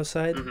on the girls'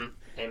 side. Mm-hmm.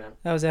 Amen.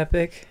 That was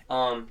epic.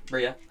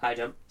 Rhea, high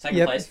jump,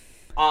 second place.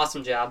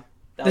 Awesome job.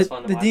 That was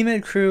fun to watch. The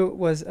DMed crew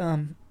was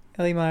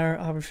Ellie Meyer,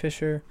 Aubrey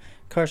Fisher,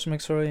 Carson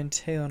McSorley, and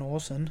Taylor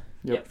Olson.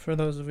 Yep. For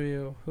those of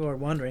you who are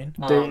wondering.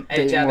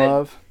 Hey,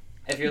 Javed,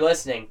 if you're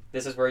listening,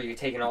 this is where you're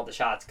taking all the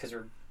shots because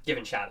we're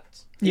giving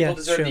shout-outs. People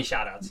deserve these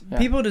shout-outs. Yeah.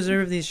 People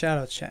deserve these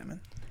shout-outs,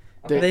 Chapman.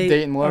 Okay.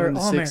 Dayton Love in the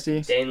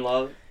 60. Dayton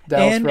Love.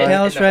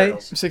 Dallas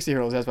Wright. 60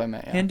 hurdles, that's what I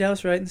meant, yeah. And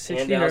Dallas Wright in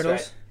 60 Dallas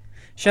hurdles. Wright.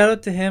 Shout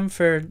out to him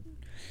for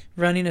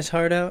running his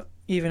heart out,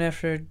 even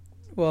after,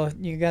 well,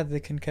 you got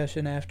the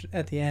concussion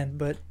at the end,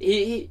 but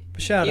he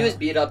was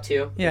beat up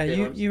too. Yeah,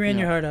 you ran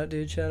your heart out,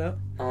 dude. Shout out.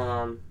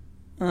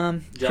 Joe.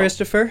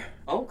 Christopher.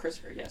 Oh,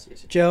 Christopher, yes.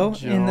 Joe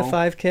in the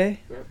 5K.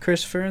 Yep.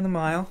 Christopher in the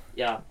mile.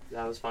 Yeah,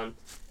 that was fun.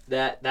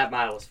 That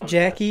mile was fun.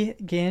 Jackie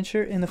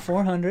Ganscher in the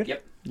 400.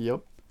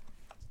 Yep.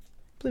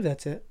 I believe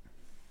that's it.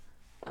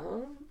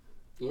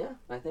 Yeah,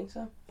 I think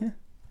so. Yeah.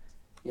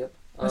 Yep.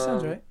 That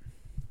sounds right.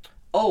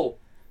 Oh,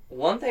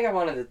 one thing I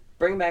wanted to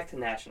bring back to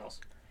nationals.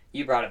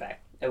 You brought it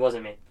back. It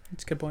wasn't me.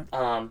 That's a good point.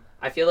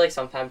 I feel like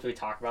sometimes we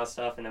talk about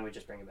stuff and then we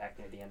just bring it back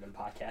near the end of the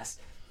podcast.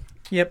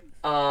 Yep.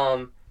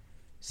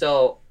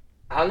 So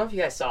I don't know if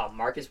you guys saw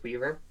Marcus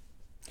Weaver.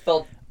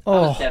 I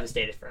was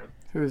devastated for him.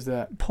 Who is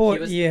that?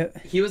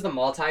 He was the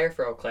multier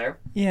for Eau Claire.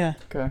 Yeah.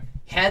 Okay.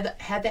 Had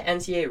the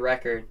NCAA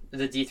record,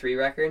 the D3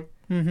 record.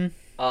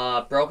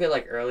 Mm-hmm. Broke it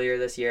like earlier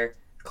this year.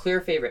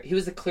 Clear favorite. He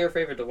was the clear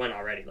favorite to win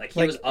already.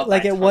 He was up.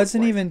 Like by a it ton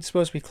wasn't of points. even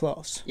supposed to be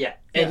close. Yeah,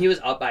 and he was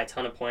up by a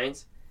ton of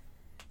points.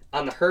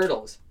 On the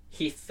hurdles,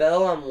 he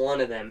fell on one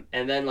of them,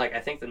 and then I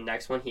think the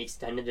next one he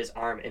extended his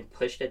arm and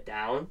pushed it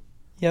down.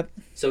 Yep.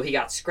 So he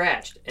got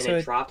scratched, and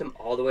it dropped him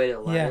all the way to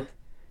 11th. Yeah.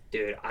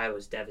 Dude, I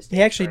was devastated.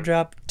 He actually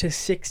dropped to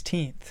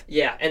 16th.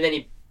 Yeah, and then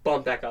he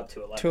bumped back up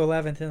to 11th. To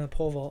 11th in the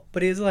pole vault,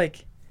 but he was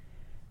like.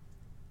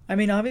 I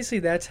mean, obviously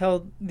that's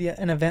how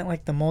an event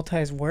like the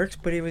multis works,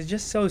 but it was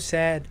just so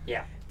sad.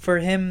 Yeah. For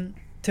him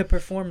to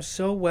perform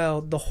so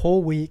well the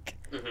whole week,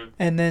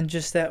 and then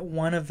just that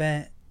one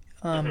event,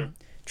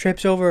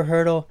 trips over a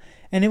hurdle,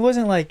 and it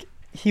wasn't like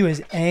he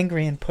was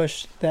angry and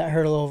pushed that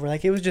hurdle over.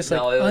 Like it was just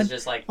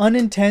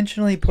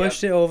unintentionally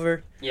pushed it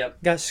over.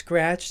 Yep. Got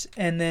scratched,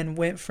 and then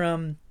went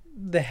from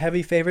the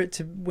heavy favorite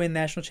to win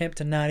national champ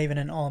to not even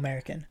an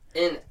All-American.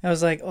 And I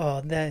was like,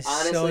 oh, that is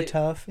so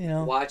tough.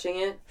 Watching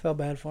it, felt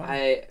bad for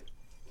him.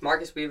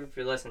 Marcus Weaver, if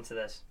you're listening to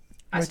this,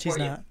 I support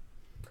you.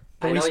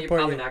 I know you're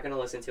probably not going to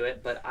listen to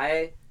it, but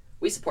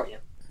we support you.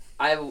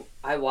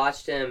 I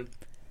watched him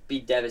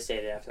be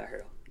devastated after that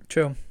hurdle.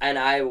 True. And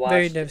I watched.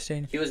 Very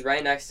devastating. He was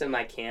right next to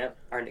my camp,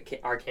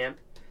 our camp,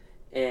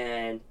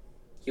 and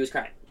he was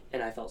crying,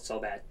 and I felt so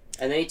bad.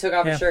 And then he took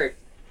off his shirt,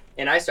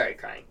 and I started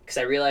crying because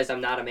I realized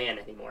I'm not a man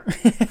anymore.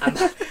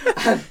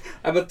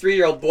 I'm a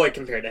 3-year-old boy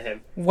compared to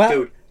him. Wow.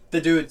 Dude, the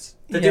dude's.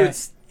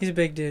 He's a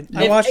big dude.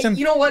 I watched him.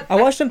 You know what? I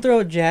watched him throw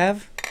a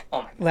jav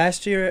Oh my God.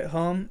 last year at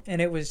home,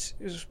 and it was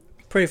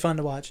pretty fun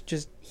to watch.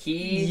 Just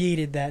he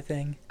yeeted that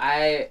thing.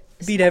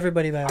 Beat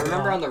everybody by a I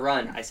remember lot. on the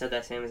run, I said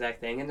that same exact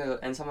thing,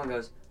 and someone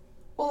goes,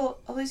 well,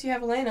 at least you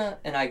have Elena.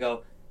 And I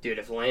go, dude,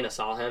 if Elena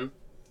saw him,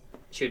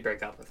 she would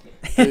break up with me.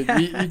 Dude,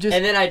 you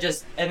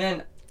just... And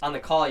then on the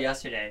call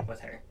yesterday with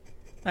her,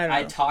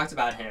 I talked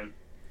about him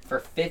for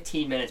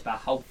 15 minutes about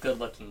how good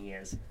looking he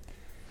is.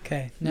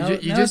 Okay, You now, ju-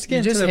 you now just- it's getting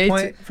you to just the hate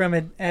point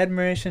from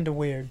admiration to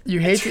weird. You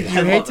hate to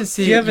I love it.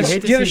 see. Do you have a, hate do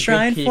to you have a see good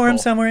shrine for him people.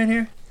 somewhere in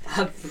here?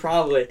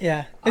 Probably.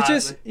 Yeah, it's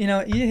just you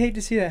hate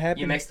to see that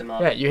happen. You mixed them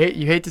up. Yeah,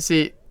 you hate to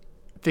see.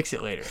 Fix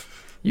it later.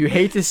 You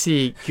hate to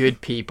see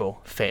good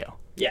people fail.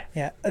 Yeah,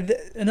 another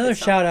It's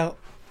not- shout out,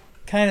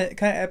 kind of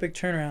epic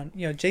turnaround.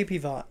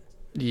 JP Vaught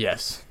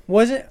Yes.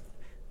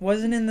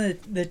 wasn't in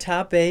the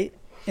top 8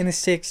 in the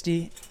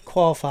 60,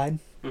 qualified.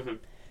 Mhm.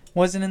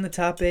 Wasn't in the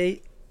top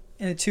 8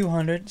 in the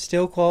 200,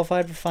 still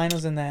qualified for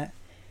finals in that.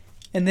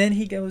 And then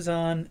he goes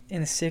on in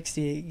the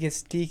 60,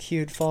 gets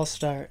DQ'd, false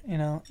start.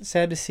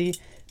 Sad to see,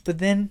 but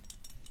then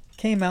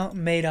came out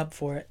and made up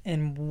for it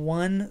and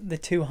won the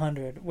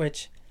 200,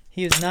 which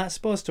he was not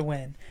supposed to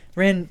win.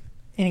 Ran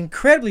an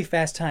incredibly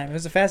fast time. It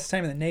was the fastest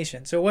time in the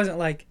nation. So it wasn't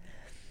like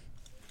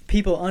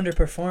people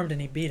underperformed and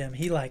he beat him.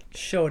 He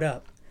showed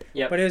up.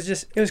 Yep. But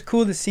it was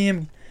cool to see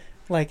him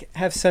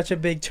have such a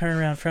big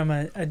turnaround from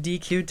a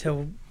DQ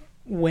to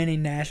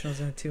winning nationals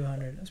in the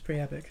 200. It was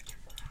pretty epic.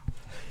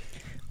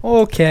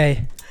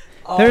 Okay.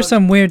 There's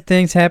some weird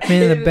things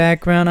happening in the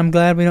background. I'm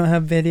glad we don't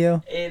have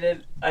video.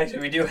 Aiden, actually,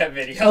 we do have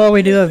video. Oh,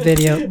 we do have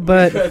video,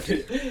 but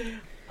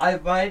I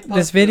might post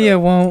this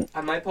video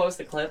I might post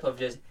a clip of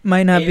just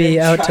might not be Aiden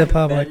out to trying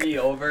public. bend me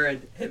over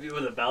and hit me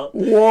with a belt.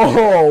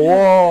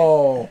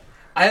 Whoa.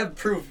 I have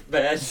proof,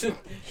 man.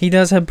 He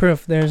does have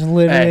proof. There's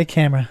literally Hey. a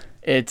camera.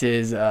 It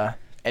is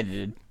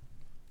edited.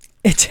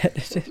 It's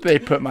edited. They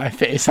put my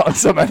face on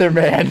some other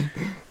man.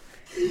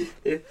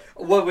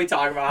 What we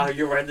talking about? How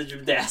you're wearing the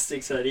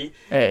gymnastics hoodie?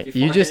 Hey,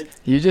 Beforehand.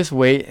 you just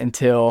wait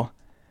until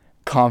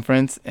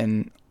conference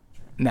and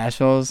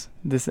nationals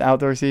this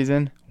outdoor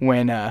season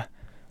when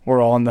we're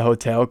all in the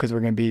hotel because we're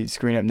gonna be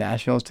screening up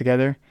nationals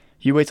together.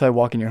 You wait till I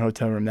walk in your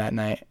hotel room that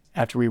night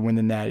after we win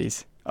the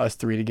natties, us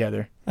 3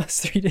 together. Us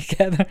 3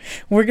 together.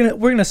 We're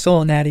gonna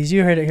solo natties.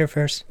 You heard it here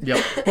first.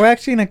 Yep. We're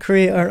actually gonna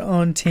create our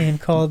own team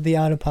called the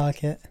Out of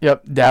Pocket.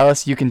 Yep.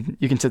 Dallas, you can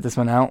sit this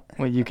one out.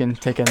 Well, you can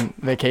take a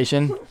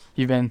vacation.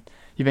 You've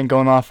been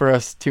going off for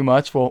us too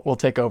much. We'll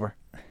take over.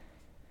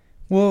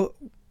 We'll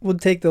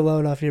take the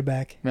load off your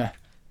back. Yeah.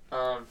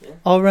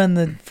 I'll run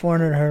the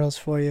 400 hurdles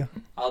for you.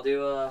 I'll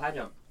do a high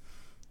jump.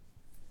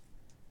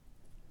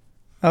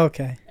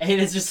 Okay.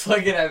 Aiden's just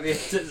looking at me in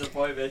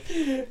disappointment.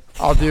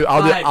 I'll do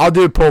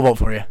a pole vault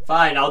for you.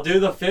 Fine, I'll do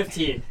the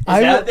 15. Is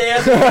I that will- the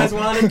answer you guys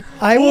wanted?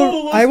 I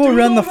let's will do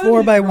run the the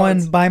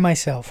 4x1 by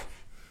myself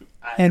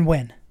and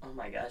win. Oh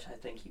my gosh, I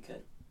think you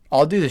could.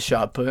 I'll do the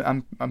shot put.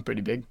 I'm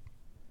pretty big.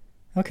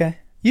 Okay.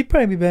 You'd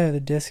probably be better at the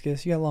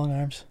discus. You got long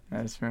arms.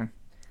 That's fair.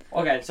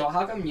 Okay, so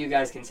how come you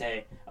guys can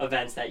say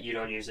events that you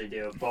don't usually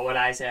do, but when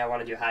I say I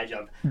want to do high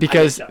jump,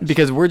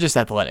 Because we're just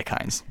athletic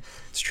kinds.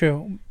 It's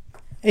true.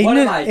 what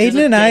am I? Just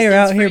Aiden a and I are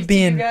distance out here freak to you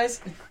being.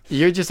 guys?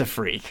 You're just a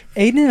freak.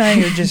 Aiden and I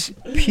are just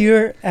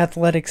pure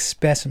athletic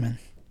specimen.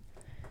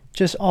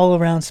 Just all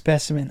around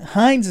specimen.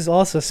 Hines is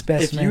also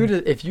specimen.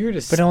 If you were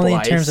to but only in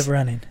splice- terms of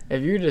running.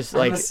 If you were just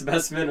I'm a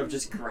specimen of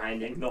just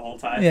grinding the whole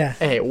time. Yeah.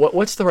 hey,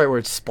 what's the right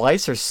word?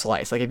 Splice or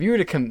slice? Like if you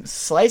were to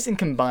slice and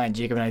combine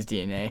Jacob and I's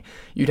DNA,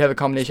 you'd have a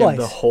combination of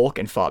the Splice. Hulk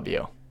and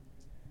Fabio.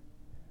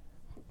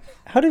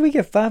 How did we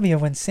get Fabio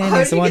when How Sammy's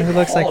did the you one get who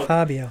looks like Hulk?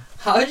 Fabio?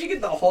 How did you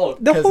get the Hulk?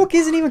 The 'Cause- Hulk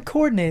isn't even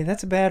coordinated.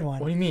 That's a bad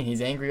What one. do you mean?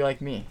 He's angry like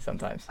me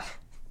sometimes.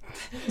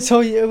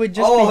 So it would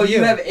just Oh, be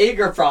you have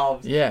anger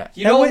problems. Yeah.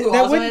 You know who that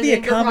also wouldn't has be a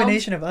anger problems?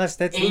 combination of us.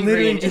 That's Angry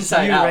literally and just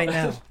inside you out. right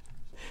now.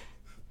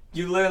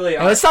 You literally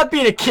Now, are. let's stop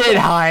being a kid,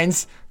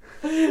 Hines.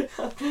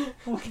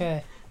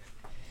 Okay.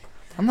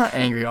 I'm not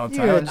angry all the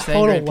You're time. a I'm just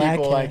angry at total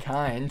people whackhead. like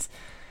Hines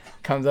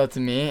comes up to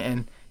me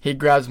and he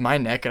grabs my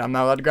neck and I'm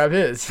not allowed to grab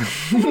his.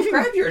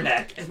 Grab your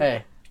neck.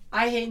 Hey,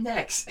 I hate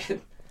necks.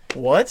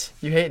 what?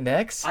 You hate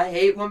necks? I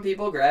hate when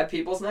people grab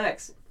people's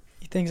necks.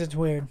 He thinks it's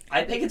weird.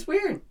 I think it's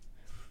weird.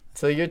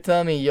 So you're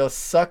telling me you'll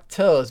suck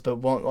toes but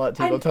won't let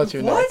people touch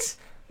your what? necks?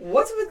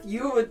 What's with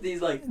you with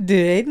these like?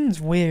 Dude, Aiden's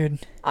weird.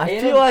 I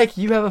And- feel like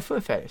you have a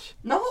foot fetish.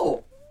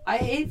 No, I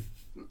hate.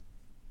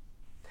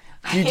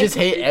 I You just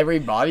hate every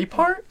body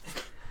part?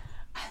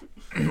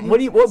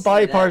 What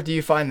body that. part do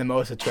you find the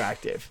most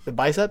attractive? The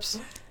biceps?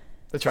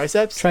 The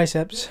triceps?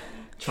 Triceps.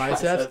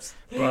 Triceps?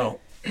 Bro.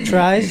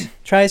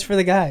 Tries for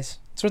the guys.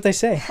 That's what they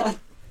say.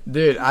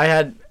 Dude, I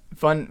had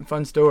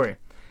fun story.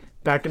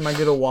 Back in my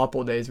good old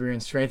Wapple days, we were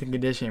in strength and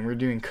conditioning. We were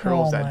doing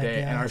curls Oh that my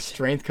day, and our gosh.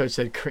 strength coach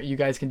said, "You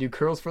guys can do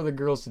curls for the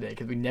girls today,"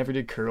 because we never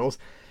did curls.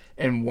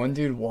 And one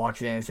dude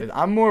walks in and says,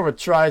 "I'm more of a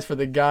tries for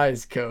the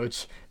guys,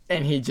 coach,"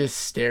 and he just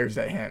stares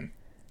at him.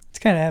 It's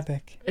kind of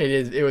epic.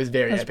 It was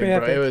very That's epic, pretty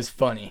bro. epic. It was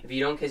funny. If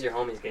you don't kiss your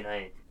homies, good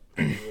night.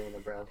 You're in the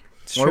bro.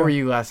 It's Where true. were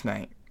you last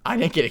night? I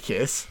didn't get a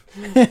kiss.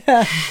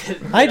 I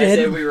I did.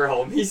 said we were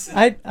homies.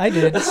 I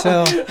did.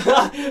 So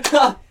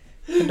I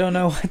don't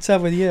know what's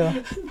up with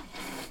you.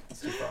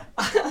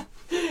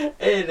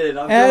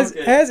 Aiden, I'm As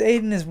joking.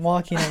 Aiden is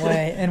walking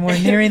away and we're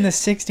nearing the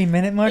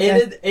 60-minute mark,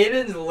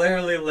 Aiden's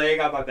literally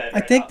laying on my bed. I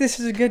right think now. this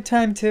is a good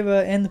time to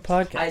end the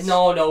podcast.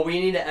 No, we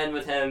need to end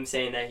with him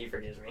saying that he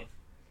forgives me.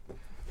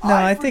 No,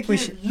 I think we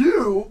should.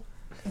 You.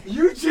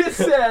 You just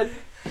said.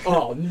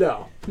 Oh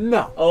no.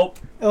 Oh,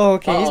 Oh,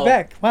 okay, he's Uh-oh.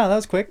 back. Wow, that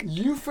was quick.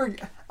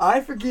 I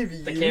forgive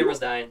you. the camera's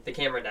dying. The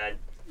camera died.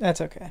 That's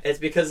okay. It's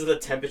because of the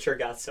temperature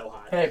got so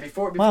hot. Hey,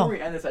 before Wow.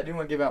 we end this, I do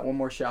want to give out one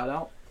more shout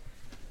out.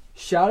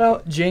 Shout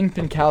out Jane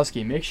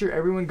Pinkowski. Make sure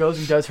everyone goes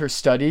and does her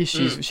study.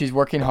 She's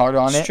working hard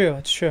on It's it. true.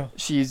 It's true.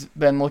 She's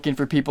been looking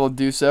for people to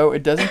do so.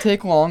 It doesn't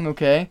take long,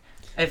 okay?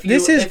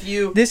 This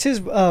is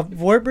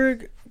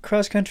Wartburg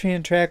cross country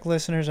and track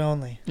listeners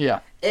only. Yeah.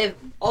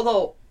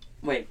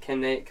 Wait, can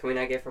we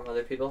not get from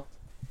other people?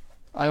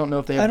 I don't know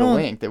if they I have the don't-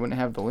 link. They wouldn't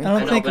have the link. I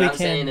don't I know, think but we I'm can.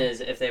 saying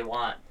is if they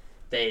want,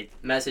 they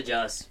message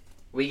us.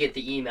 We get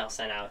the email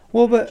sent out.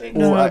 Well, but Jake-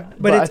 no, Well,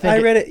 but but I it's. think I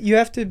it- read it. You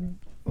have to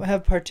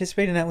have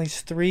participated in at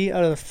least 3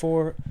 out of the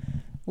 4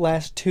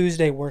 last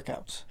Tuesday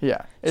workouts.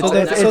 Yeah. So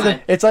that- never so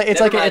mind. It's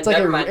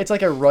Never mind.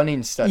 like a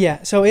running study.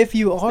 Yeah. So if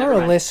you are Never a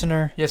mind.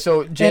 listener Yeah.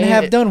 So Jane and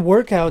have done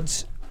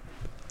workouts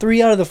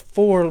 3 out of the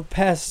 4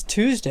 past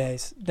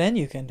Tuesdays, then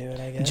you can do it.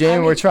 I guess. Jane, I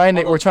mean, we're trying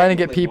to although get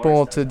technically people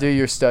Morris to does do that.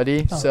 your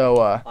study. Oh. So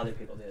Other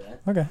people do that.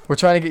 Okay. we're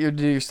trying to get you to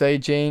do your study,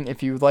 Jane.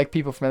 If you would like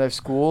people from other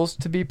schools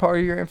to be part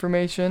of your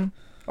information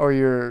or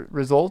your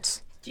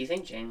results, Do you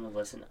think Jane would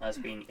listen to us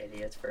being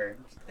idiots for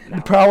an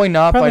hour? probably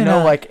not. Probably but I know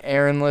not. like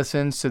Aaron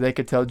listens, so they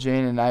could tell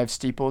Jane, and I have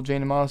steepled Jane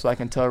tomorrow, so I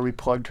can tell her we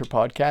plugged her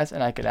podcast,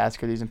 and I could ask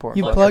her these important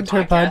You Plug questions.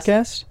 plugged her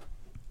podcast?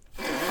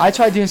 podcast. I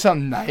tried doing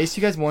something nice.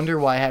 You guys wonder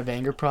why I have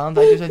anger problems.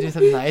 I just tried doing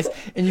something nice,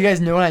 and you guys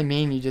know what I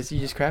mean. You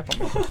just crap on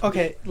me.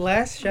 Okay.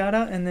 Last shout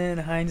out, and then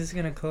Heinz is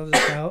gonna close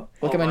us out.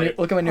 Look at my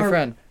new Our-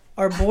 friend.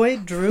 Our boy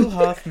Drew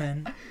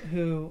Hoffman,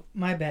 who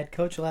my bad,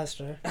 Coach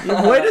Lester.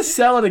 Way to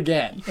sell it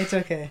again. It's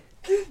okay.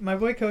 My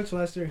boy Coach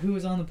Lester, who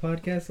was on the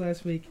podcast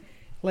last week,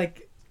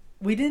 like,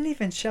 we didn't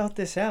even shout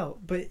this out,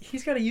 but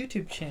he's got a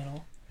YouTube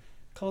channel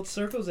called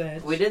Circle's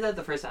Edge. We did that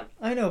the first time.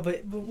 I know,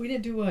 but we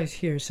didn't do while he's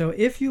here. So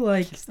if you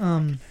like,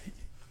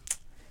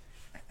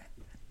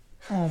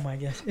 oh my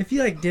gosh, if you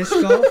like disc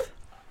golf,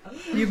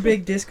 you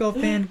big disc golf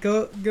fan,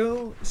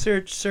 go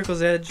search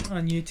Circle's Edge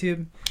on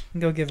YouTube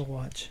and go give a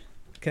watch.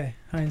 Okay,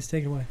 Heinz,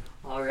 take it away.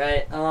 All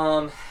right.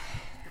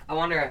 I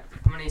wonder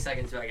how many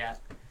seconds do I got?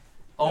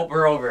 Oh,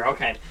 we're over.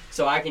 Okay,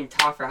 so I can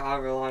talk for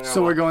however long. I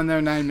So we're want. going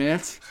there 9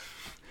 minutes.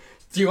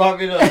 Do you want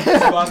me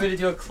to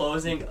do a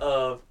closing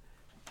of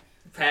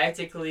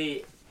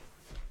practically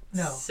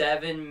No,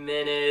 7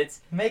 minutes?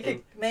 make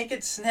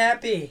it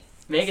snappy.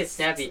 Make it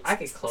snappy. I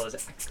could close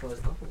it. Oh,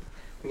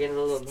 I'm getting a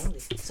little moldy.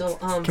 So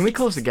Can we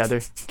close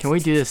together? Can we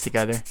do this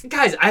together?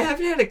 guys, I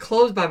haven't had it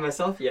closed by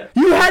myself yet.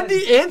 You had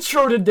the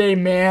intro today,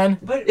 man.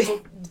 But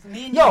me and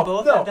you No,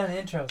 both no. have done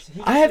intros.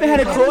 I haven't had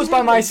it I closed by haven't had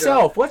an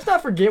myself. Let's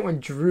not forget when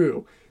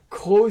Drew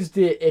closed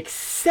it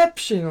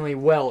exceptionally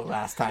well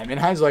last time. And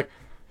Heinz was like,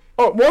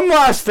 oh, one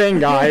last thing,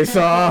 guys.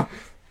 I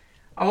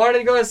wanted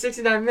to go at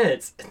 69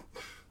 minutes.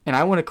 And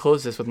I want to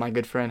close this with my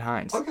good friend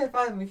Heinz. Okay,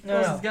 fine. We can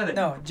close it together.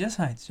 No, just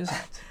Heinz. Just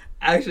Heinz.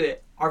 Actually,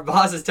 our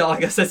boss is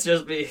telling us it's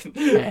just me.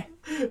 Hey.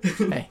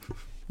 Hey,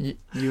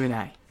 you and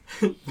I.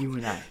 You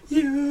and I.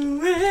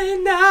 You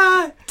and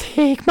I.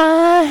 Take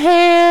my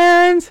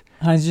hand.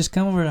 Heinz, just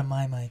come over to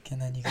my mic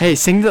and then you can. Hey,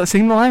 sing the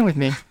line with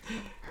me.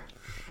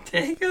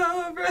 Take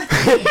over.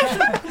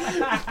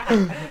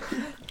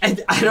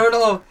 And I don't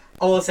know.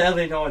 Oh, well,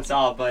 sadly, no one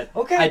saw, but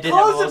Okay, I did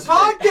close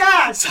have the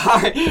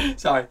podcast.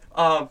 Sorry.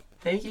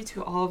 Thank you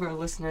to all of our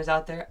listeners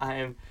out there. I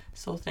am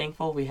so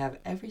thankful we have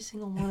every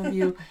single one of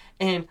you.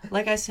 And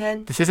like I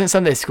said, This isn't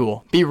Sunday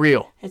school. Be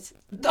real.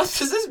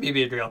 this is me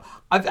being real.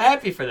 I'm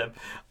happy for them.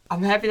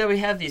 I'm happy that we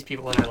have these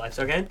people in our lives.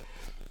 Okay.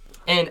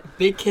 And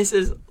big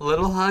kisses,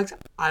 little hugs.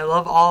 I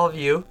love all of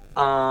you.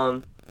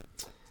 And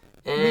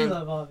We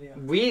love all of you.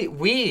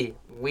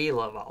 we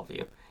love all of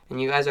you,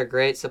 and you guys are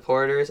great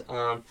supporters.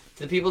 To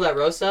the people that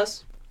roast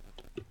us,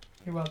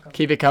 You're welcome.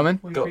 Keep it coming.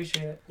 We Go.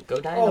 appreciate it. go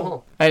die in the Oh.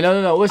 hole. Hey,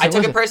 no. Listen. I took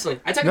listen. it personally.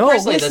 No,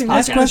 This listen, podcast.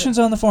 Ask questions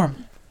on the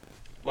forum.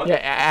 What? Yeah,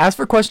 ask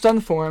for questions on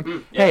the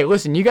forum. Yeah. Hey,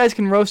 listen, you guys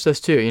can roast us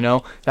too. You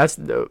know,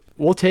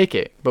 we'll take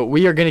it, but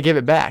we are gonna give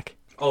it back.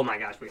 Oh my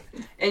gosh,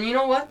 and you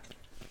know what?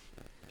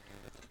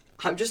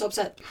 I'm just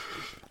upset.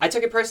 I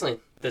took it personally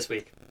this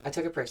week. I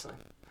took it personally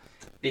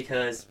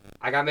because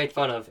I got made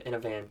fun of in a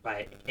van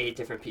by 8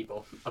 different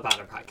people about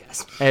our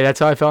podcast. Hey, that's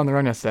how I felt on the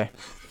run yesterday.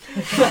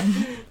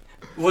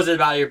 Was it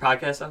about your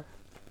podcast though?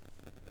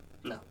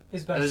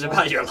 It's It was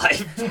about your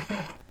life.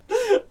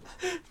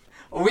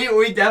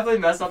 We definitely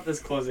messed up this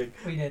closing.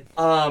 We did.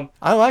 I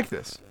like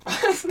this.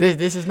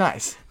 This is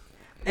nice.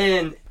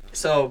 And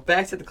so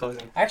back to the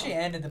closing. I actually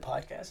ended the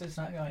podcast. It's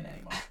not going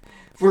anymore.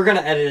 We're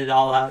gonna edit it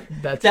all out.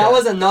 That's That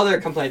was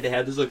another complaint they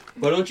had. There's like,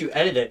 why don't you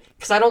edit it?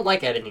 Because I don't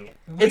like editing it.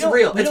 It's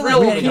real. It's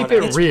real. We when we keep don't it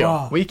edit It's real.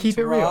 raw. We keep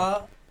it real.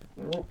 Raw.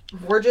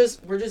 We're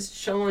just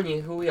showing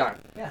you who we are.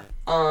 Yeah.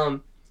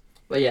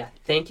 But yeah,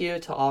 thank you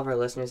to all of our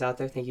listeners out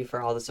there. Thank you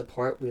for all the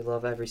support. We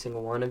love every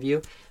single one of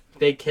you.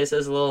 Big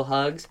kisses, little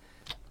hugs.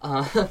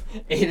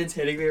 Aiden's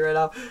hitting me right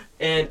now.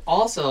 And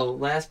also,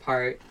 last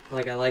part,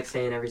 like I like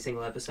saying every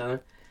single episode,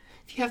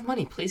 if you have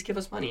money, please give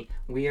us money.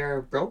 We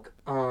are broke.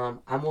 I'm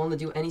willing to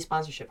do any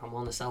sponsorship. I'm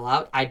willing to sell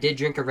out. I did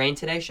drink a Reign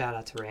today. Shout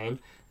out to Reign.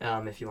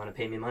 If you want to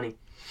pay me money.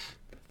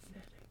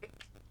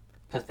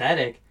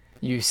 Pathetic.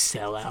 You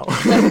sell out.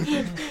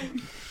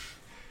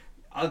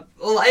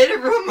 Well, I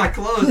didn't ruin my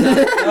clothes.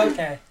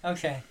 Okay.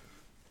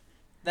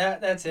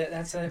 That's it.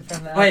 That's it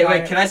from that.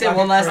 Wait. Can I say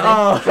one last thing?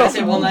 Oh. Can I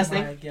say one last Oh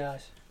my thing?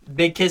 gosh.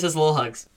 Big kisses, little hugs.